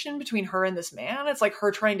mediation between her and this man. It's like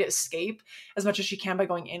her trying to escape as much as she can by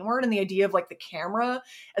going inward, and the idea of like the camera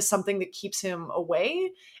as something that keeps him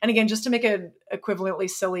away. And again, just to make an equivalently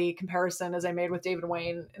silly comparison as I made with David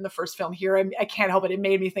Wayne in the first film here, I can't help it. It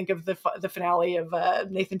made me think of the finale of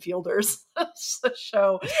Nathan Fielder's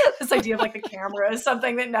show. This idea of like the camera is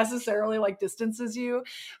something that necessarily like distances you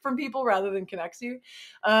from people rather than connects you.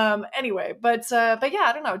 Anyway, but yeah,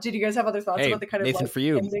 I don't know. Did you guys have other thoughts about the kind of Nathan, like, for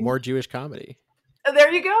you, ending? more Jewish comedy.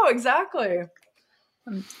 There you go. Exactly.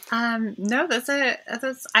 No, I'm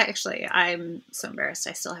so embarrassed.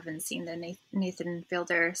 I still haven't seen the Nathan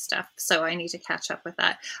Fielder stuff, so I need to catch up with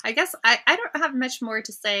that. I guess I don't have much more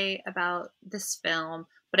to say about this film,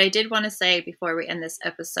 but I did want to say before we end this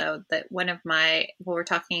episode that when we're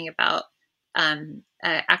talking about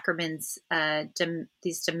Ackerman's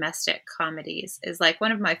these domestic comedies, is like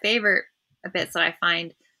one of my favorite bits that I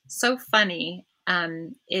find so funny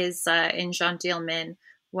is in Jean Dielman,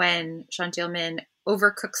 when Jean Dielman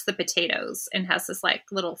overcooks the potatoes and has this like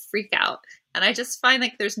little freak out. And I just find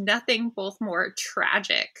like there's nothing both more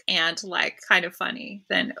tragic and like kind of funny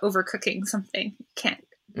than overcooking something. Can't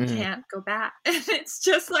go back. It's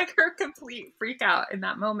just like her complete freak out in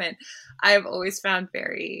that moment. I've always found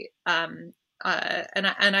very and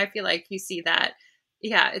I feel like you see that.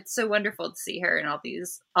 Yeah, it's so wonderful to see her in all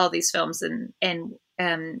these films and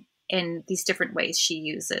in these different ways she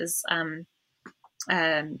uses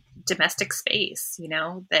domestic space, you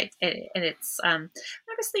know, and it's I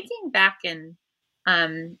was thinking back and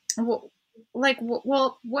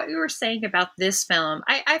what you were saying about this film,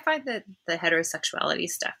 I find that the heterosexuality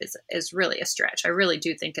stuff is really a stretch. I really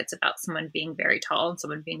do think it's about someone being very tall and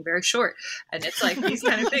someone being very short, and it's like these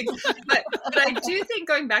kind of things. But I do think,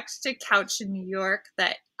 going back to Couch in New York,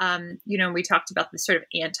 that we talked about the sort of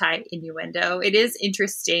anti-innuendo. It is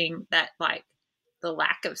interesting that like the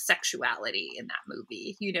lack of sexuality in that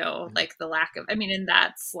movie, like the lack of, and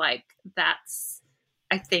that's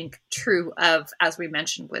I think true of, as we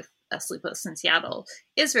mentioned with Sleepless in Seattle,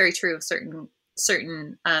 is very true of certain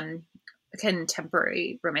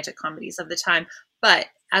contemporary romantic comedies of the time, but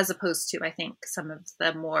as opposed to, I think, some of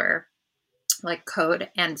the more like code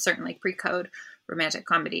and certainly pre-code romantic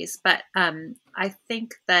comedies. But I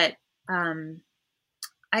think that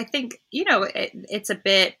it's a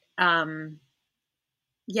bit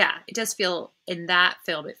it does feel, in that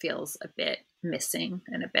film, it feels a bit missing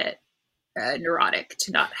and a bit neurotic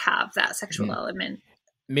to not have that sexual element.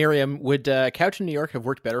 Miriam, would Couch in New York have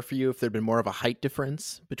worked better for you if there'd been more of a height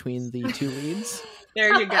difference between the two leads?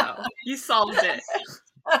 There you go. You solved it.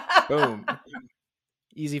 Boom.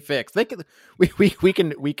 Easy fix. We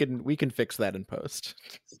can fix that in post.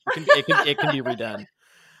 It can be redone.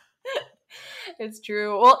 It's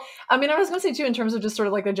true. Well, I mean, I was going to say too, in terms of just sort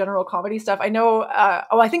of like the general comedy stuff. I know.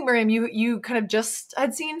 I think Miriam, you kind of just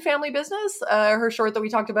had seen Family Business, her short that we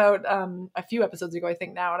talked about a few episodes ago, I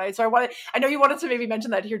think now. And I know you wanted to maybe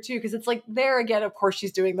mention that here too, because it's like there again. Of course,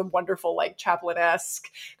 she's doing the wonderful like Chaplin-esque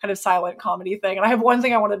kind of silent comedy thing. And I have one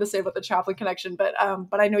thing I wanted to say about the Chaplin connection, but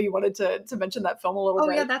I know you wanted to mention that film a little bit.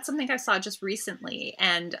 Oh yeah, that's something I saw just recently,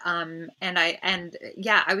 and I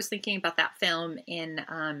was thinking about that film in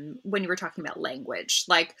when you were talking about language.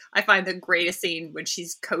 Like, I find the greatest scene when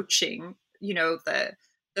she's coaching,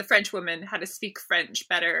 the French woman how to speak French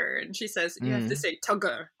better, and she says you have to say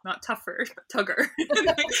tugger, not tougher, but tugger. And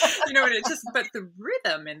it just, but the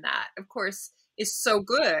rhythm in that, of course, is so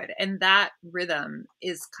good, and that rhythm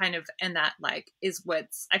is kind of, and that like is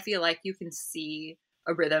what's, I feel like you can see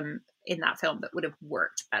a rhythm in that film that would have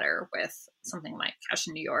worked better with something like Cash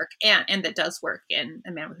in New York, and that does work in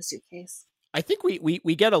A Man with a Suitcase. I think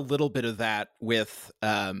we get a little bit of that with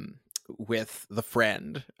The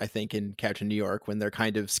Friend, I think, in Couch in New York, when they're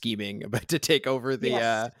kind of scheming about to take over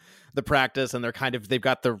the practice, and they've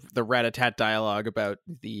got the rat-a-tat dialogue about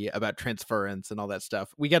transference and all that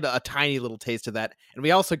stuff. We get a tiny little taste of that, and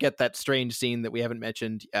we also get that strange scene that we haven't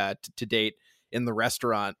mentioned to date in the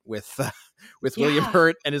restaurant with William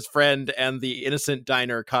Hurt and his friend and the innocent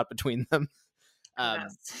diner caught between them.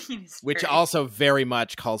 Which also very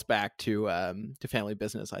much calls back to Family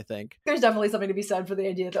Business, I think. There's definitely something to be said for the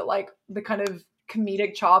idea that like the kind of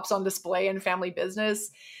comedic chops on display in Family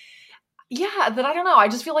Business. Yeah, that I don't know. I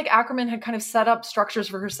just feel like Ackerman had kind of set up structures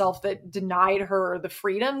for herself that denied her the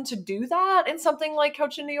freedom to do that in something like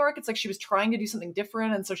Couch in New York. It's like she was trying to do something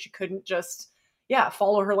different, and so she couldn't just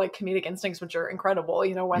follow her like comedic instincts, which are incredible,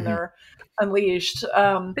 when they're unleashed.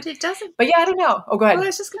 But it doesn't. But yeah, I don't know. Oh, go ahead. Well, I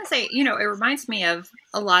was just gonna say, it reminds me of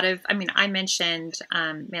a lot of. I mean, I mentioned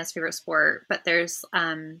Man's Favorite Sport, but there's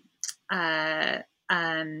like I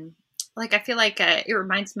feel like it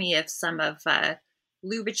reminds me of some of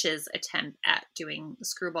Lubitsch's attempt at doing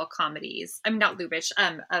screwball comedies. I mean, not Lubitsch,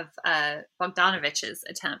 of Bogdanovich's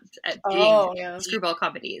attempt at doing screwball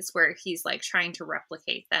comedies, where he's like trying to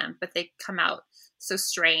replicate them, but they come out so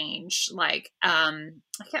strange. Like, I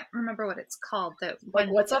can't remember what it's called.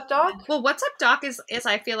 What's Up, Doc? Well, What's Up, Doc is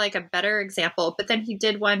I feel like a better example. But then he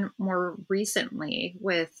did one more recently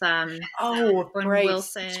with Wilson.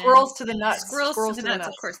 Squirrels to the Nuts. Squirrels to the Nuts,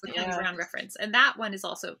 of course, the Penny Brown reference, and that one is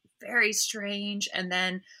also very strange. And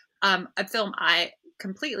then a film I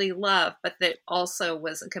completely love, but that also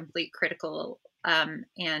was a complete critical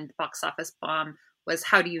and box office bomb, was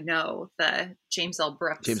How Do You Know, the James L.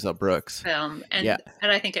 Brooks film. And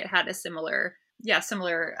I think it had a similar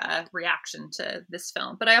reaction to this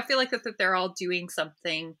film. But I feel like that they're all doing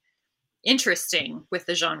something interesting with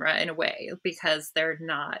the genre in a way, because they're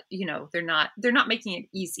not making it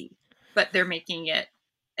easy, but they're making it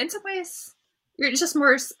in some ways you're just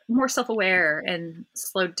more self-aware and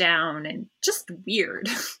slowed down and just weird.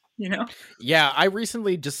 Yeah, I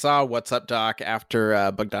recently just saw What's Up, Doc after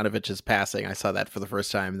Bogdanovich's passing. I saw that for the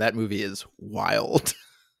first time. That movie is wild.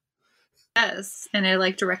 Yes, and a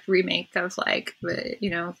like direct remake of like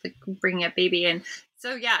Bringing Up Baby, and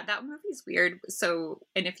so that movie's weird. So,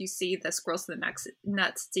 and if you see the Squirrels to the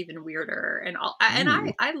Nuts, it's even weirder. And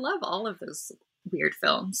I love all of those weird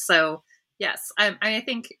films. So yes, I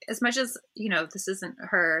think as much as this isn't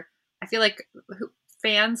her, I feel like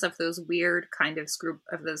fans of those weird kind of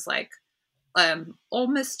those like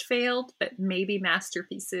almost failed but maybe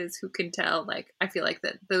masterpieces, who can tell, like I feel like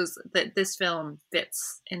that this film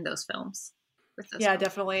fits in those films.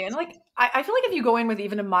 Definitely. And like I feel like if you go in with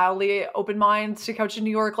even a mildly open mind to Couch in New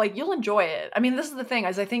York, like you'll enjoy it. I mean, this is the thing,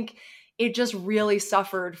 is I think it just really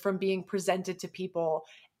suffered from being presented to people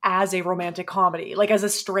as a romantic comedy, like as a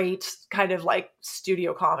straight kind of like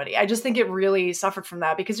studio comedy. I just think it really suffered from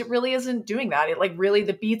that, because it really isn't doing that. It like really,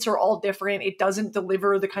 the beats are all different. It doesn't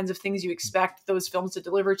deliver the kinds of things you expect those films to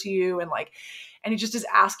deliver to you. And it just is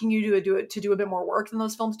asking you to do a bit more work than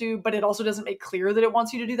those films do, but it also doesn't make clear that it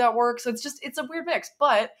wants you to do that work. So it's a weird mix,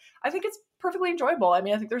 but I think it's perfectly enjoyable. I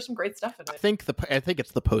mean, I think there's some great stuff in it. I think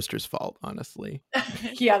it's the poster's fault, honestly.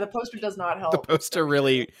 Yeah, the poster does not help. The poster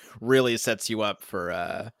really, really sets you up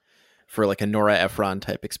for like a Nora Ephron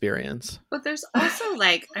type experience. But there's also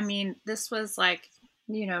like, I mean, this was like,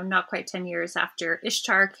 not quite 10 years after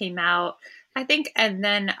Ishtar came out, I think. And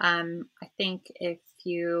then I think if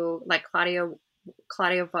you like Claudio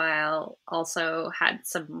Weil also had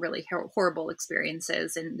some really horrible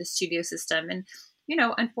experiences in the studio system. And,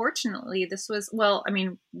 unfortunately this was, well, I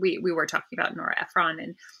mean, we were talking about Nora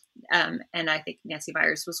Ephron, and I think Nancy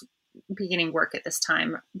Meyers was beginning work at this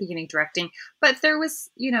time, beginning directing. But there was,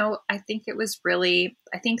 I think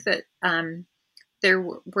that there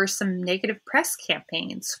were some negative press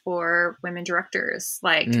campaigns for women directors,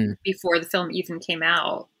 like before the film even came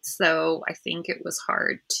out. So I think it was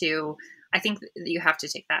hard to, I think you have to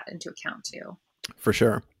take that into account too. For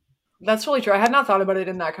sure. That's really true. I had not thought about it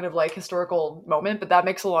in that kind of like historical moment, but that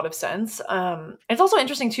makes a lot of sense. It's also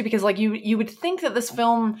interesting too, because like you would think that this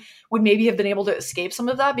film would maybe have been able to escape some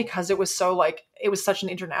of that because it was so like, it was such an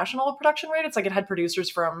international production rate. It's like it had producers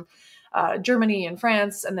from Germany and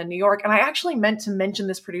France and then New York. And I actually meant to mention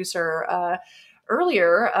this producer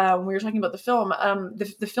earlier when we were talking about the film.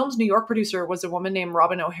 The film's New York producer was a woman named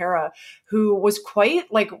Robin O'Hara, who was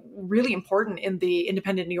quite like really important in the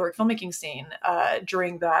independent New York filmmaking scene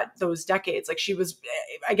during those decades. Like she was,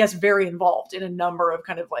 I guess, very involved in a number of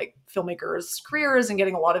kind of like filmmakers' careers and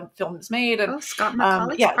getting a lot of films made. And Scott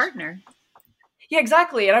McCauley's partner. Yeah,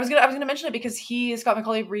 exactly. And I was gonna mention it because Scott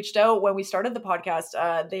McCauley reached out when we started the podcast.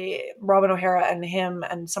 Robin O'Hara and him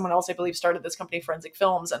and someone else, I believe, started this company, Forensic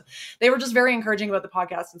Films, and they were just very encouraging about the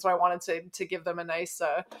podcast. And so I wanted to give them a nice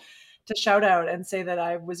to shout out and say that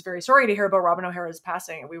I was very sorry to hear about Robin O'Hara's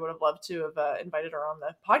passing. We would have loved to have invited her on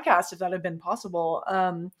the podcast if that had been possible,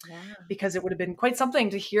 because it would have been quite something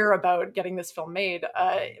to hear about getting this film made.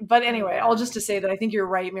 But anyway, all just to say that I think you're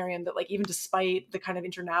right, Miriam, that like even despite the kind of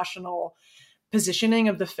international positioning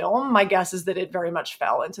of the film, my guess is that it very much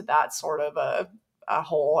fell into that sort of a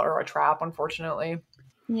hole or a trap, unfortunately.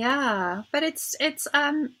 Yeah, but it's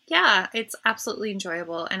absolutely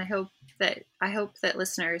enjoyable, and I hope that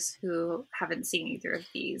listeners who haven't seen either of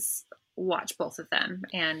these watch both of them,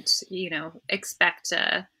 and expect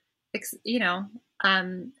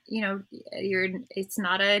it's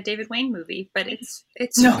not a David Wayne movie, but it's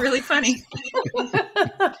really funny.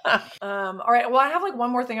 All right. Well, I have like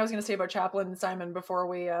one more thing I was going to say about Chaplin and Simon before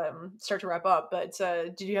we start to wrap up. But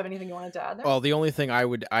did you have anything you wanted to add there? Well, the only thing I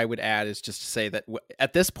would add is just to say that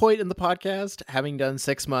at this point in the podcast, having done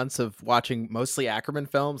 6 months of watching mostly Ackerman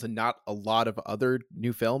films and not a lot of other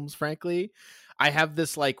new films, frankly, I have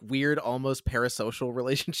this like weird, almost parasocial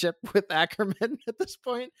relationship with Ackerman at this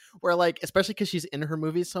point, where like, especially because she's in her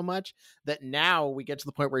movies so much, that now we get to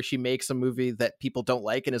the point where she makes a movie that people don't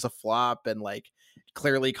like and is a flop and like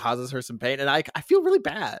clearly causes her some pain. And I feel really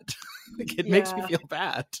bad. Like, it makes me feel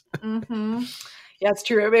bad. Mm-hmm. Yeah, it's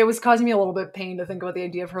true. It was causing me a little bit of pain to think about the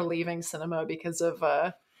idea of her leaving cinema because of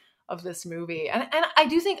this movie. And I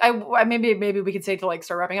do think maybe we could say to like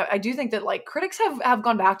start wrapping up. I do think that like critics have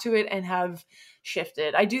gone back to it and have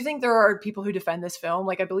shifted. I do think there are people who defend this film.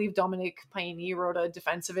 Like I believe Dominique Paigny wrote a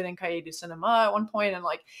defense of it in Cahiers du Cinema at one point, and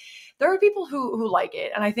like there are people who like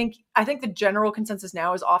it. And I think the general consensus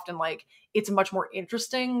now is often like it's much more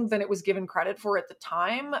interesting than it was given credit for at the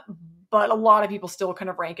time. But a lot of people still kind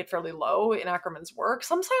of rank it fairly low in Ackerman's work,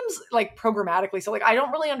 sometimes like programmatically. So like I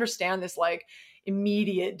don't really understand this like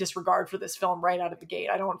immediate disregard for this film right out of the gate.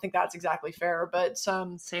 I don't think that's exactly fair, but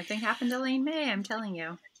same thing happened to Elaine May, I'm telling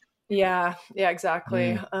you. Yeah,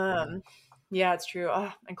 exactly. Yeah, it's true.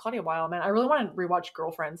 And Claudia Weil, man, I really want to rewatch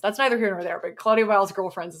Girlfriends. That's neither here nor there, but Claudia Weil's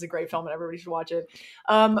Girlfriends is a great film and everybody should watch it.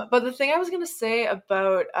 But the thing I was going to say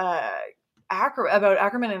about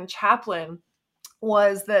Ackerman and Chaplin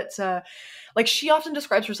was that like she often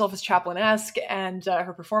describes herself as Chaplin-esque, and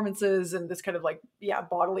her performances and this kind of like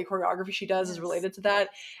bodily choreography she does is related to that.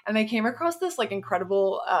 And I came across this like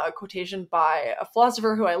incredible quotation by a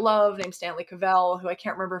philosopher who I love named Stanley Cavell, who I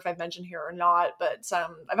can't remember if I've mentioned here or not, but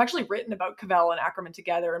I've actually written about Cavell and Ackerman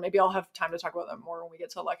together, and maybe I'll have time to talk about them more when we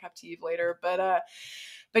get to like Have to Eve later.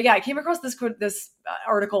 But yeah, I came across this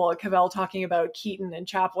article of Cavell talking about Keaton and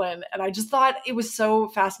Chaplin, and I just thought it was so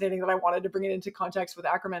fascinating that I wanted to bring it into context with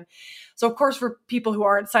Ackerman. So, of course, for people who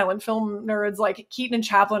aren't silent film nerds, like Keaton and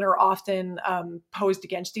Chaplin are often posed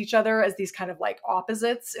against each other as these kind of like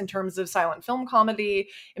opposites in terms of silent film comedy,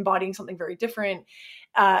 embodying something very different.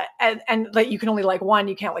 And like you can only like one,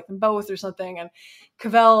 you can't like them both or something. And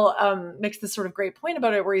Cavell makes this sort of great point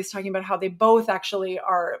about it, where he's talking about how they both actually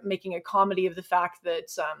are making a comedy of the fact that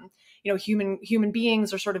human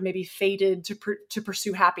beings are sort of maybe fated to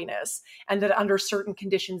pursue happiness, and that under certain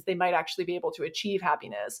conditions they might actually be able to achieve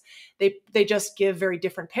happiness. They just give very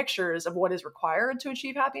different pictures of what is required to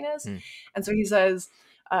achieve happiness. And so he says,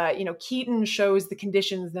 Keaton shows the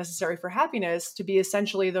conditions necessary for happiness to be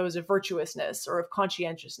essentially those of virtuousness or of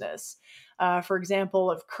conscientiousness. For example,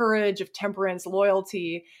 of courage, of temperance,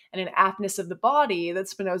 loyalty, and an aptness of the body that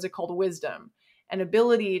Spinoza called wisdom, an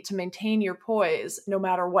ability to maintain your poise no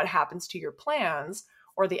matter what happens to your plans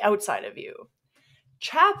or the outside of you.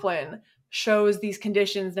 Chaplin shows these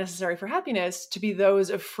conditions necessary for happiness to be those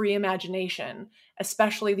of free imagination,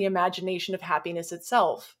 especially the imagination of happiness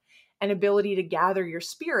itself, an ability to gather your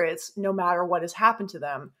spirits no matter what has happened to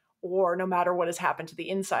them, or no matter what has happened to the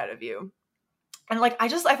inside of you. And like, I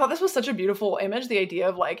thought this was such a beautiful image, the idea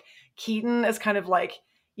of like Keaton as kind of like,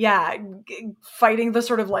 fighting the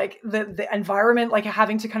sort of like the environment, like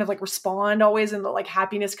having to kind of like respond always. And the like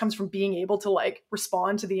happiness comes from being able to like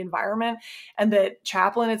respond to the environment. And that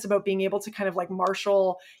Chaplin, it's about being able to kind of like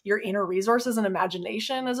marshal your inner resources and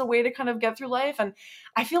imagination as a way to kind of get through life. And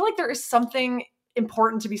I feel like there is something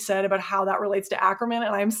important to be said about how that relates to Ackerman,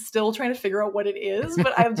 and I'm still trying to figure out what it is,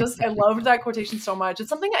 but I loved that quotation so much. I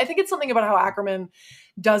think it's something about how Ackerman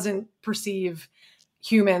doesn't perceive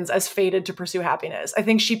humans as fated to pursue happiness. I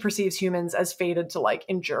think she perceives humans as fated to like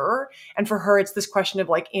endure, and for her it's this question of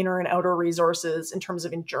like inner and outer resources in terms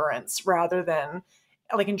of endurance rather than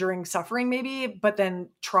like enduring suffering maybe, but then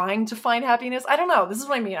trying to find happiness. I don't know. This is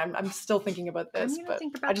what I mean. I'm still thinking about this, but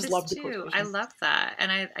I just love the quotations. I love that.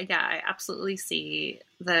 And I absolutely see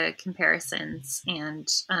the comparisons, and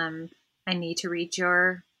I need to read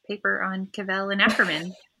your paper on Cavell and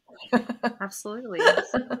Ackerman. Absolutely.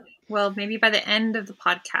 Well, maybe by the end of the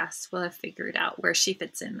podcast, we'll have figured out where she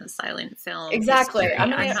fits in the silent film. Exactly. I'm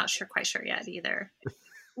not quite sure yet either.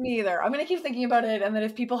 Me either. I'm going to keep thinking about it. And then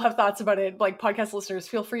if people have thoughts about it, like podcast listeners,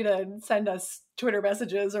 feel free to send us Twitter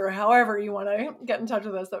messages or however you want to get in touch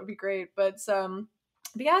with us. That would be great. But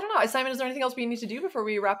yeah, I don't know. Simon, is there anything else we need to do before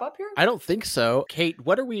we wrap up here? I don't think so. Kate,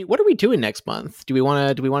 what are we doing next month? Do we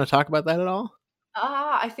want to talk about that at all?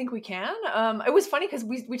 I think we can. It was funny because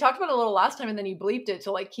we talked about it a little last time, and then you bleeped it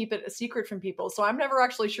to like keep it a secret from people. So I'm never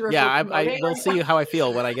actually sure. If I will see how I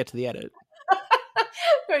feel when I get to the edit.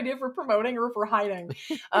 No idea if we're promoting or if we're hiding.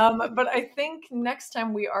 But I think next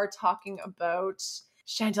time we are talking about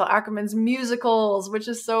Chantal Ackerman's musicals, which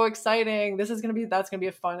is so exciting. That's gonna be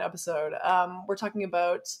a fun episode. We're talking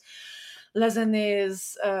about Les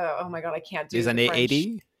Années. Oh my god, I can't do Les Années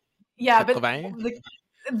 80. Yeah, but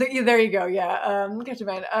there you go. Yeah,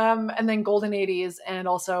 and then Golden 80s, and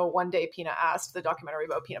also One Day Pina Asked, the documentary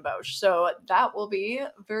about Pina Bausch. So that will be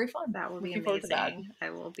very fun. That will be amazing.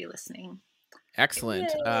 I will be listening. Excellent.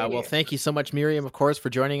 Well, thank you so much, Miriam, of course, for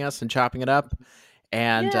joining us and chopping it up.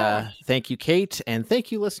 And thank you, Kate, and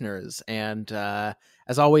thank you, listeners. And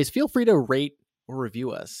as always, feel free to rate or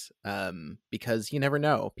review us, because you never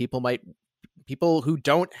know. People who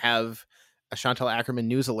don't have a Chantal Ackerman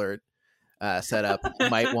news alert set up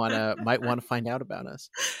might want to find out about us.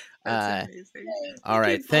 That's amazing. All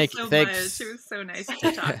right. Thanks. Much. It was so nice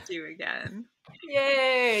to talk to you again.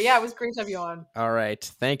 Yay. Yeah, it was great to have you on. All right.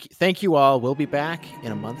 Thank you all. We'll be back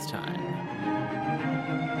in a month's time.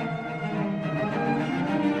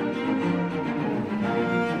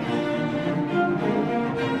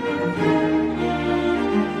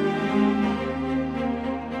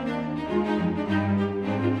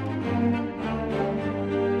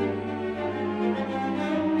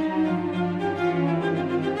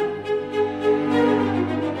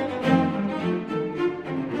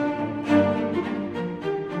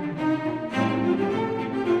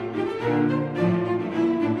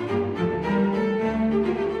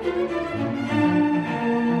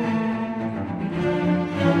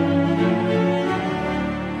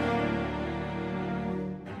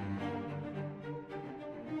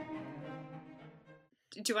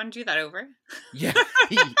 Do you want to do that over? Yeah.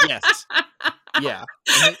 Yes. Yeah.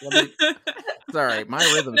 Sorry, my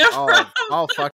rhythm's all fucked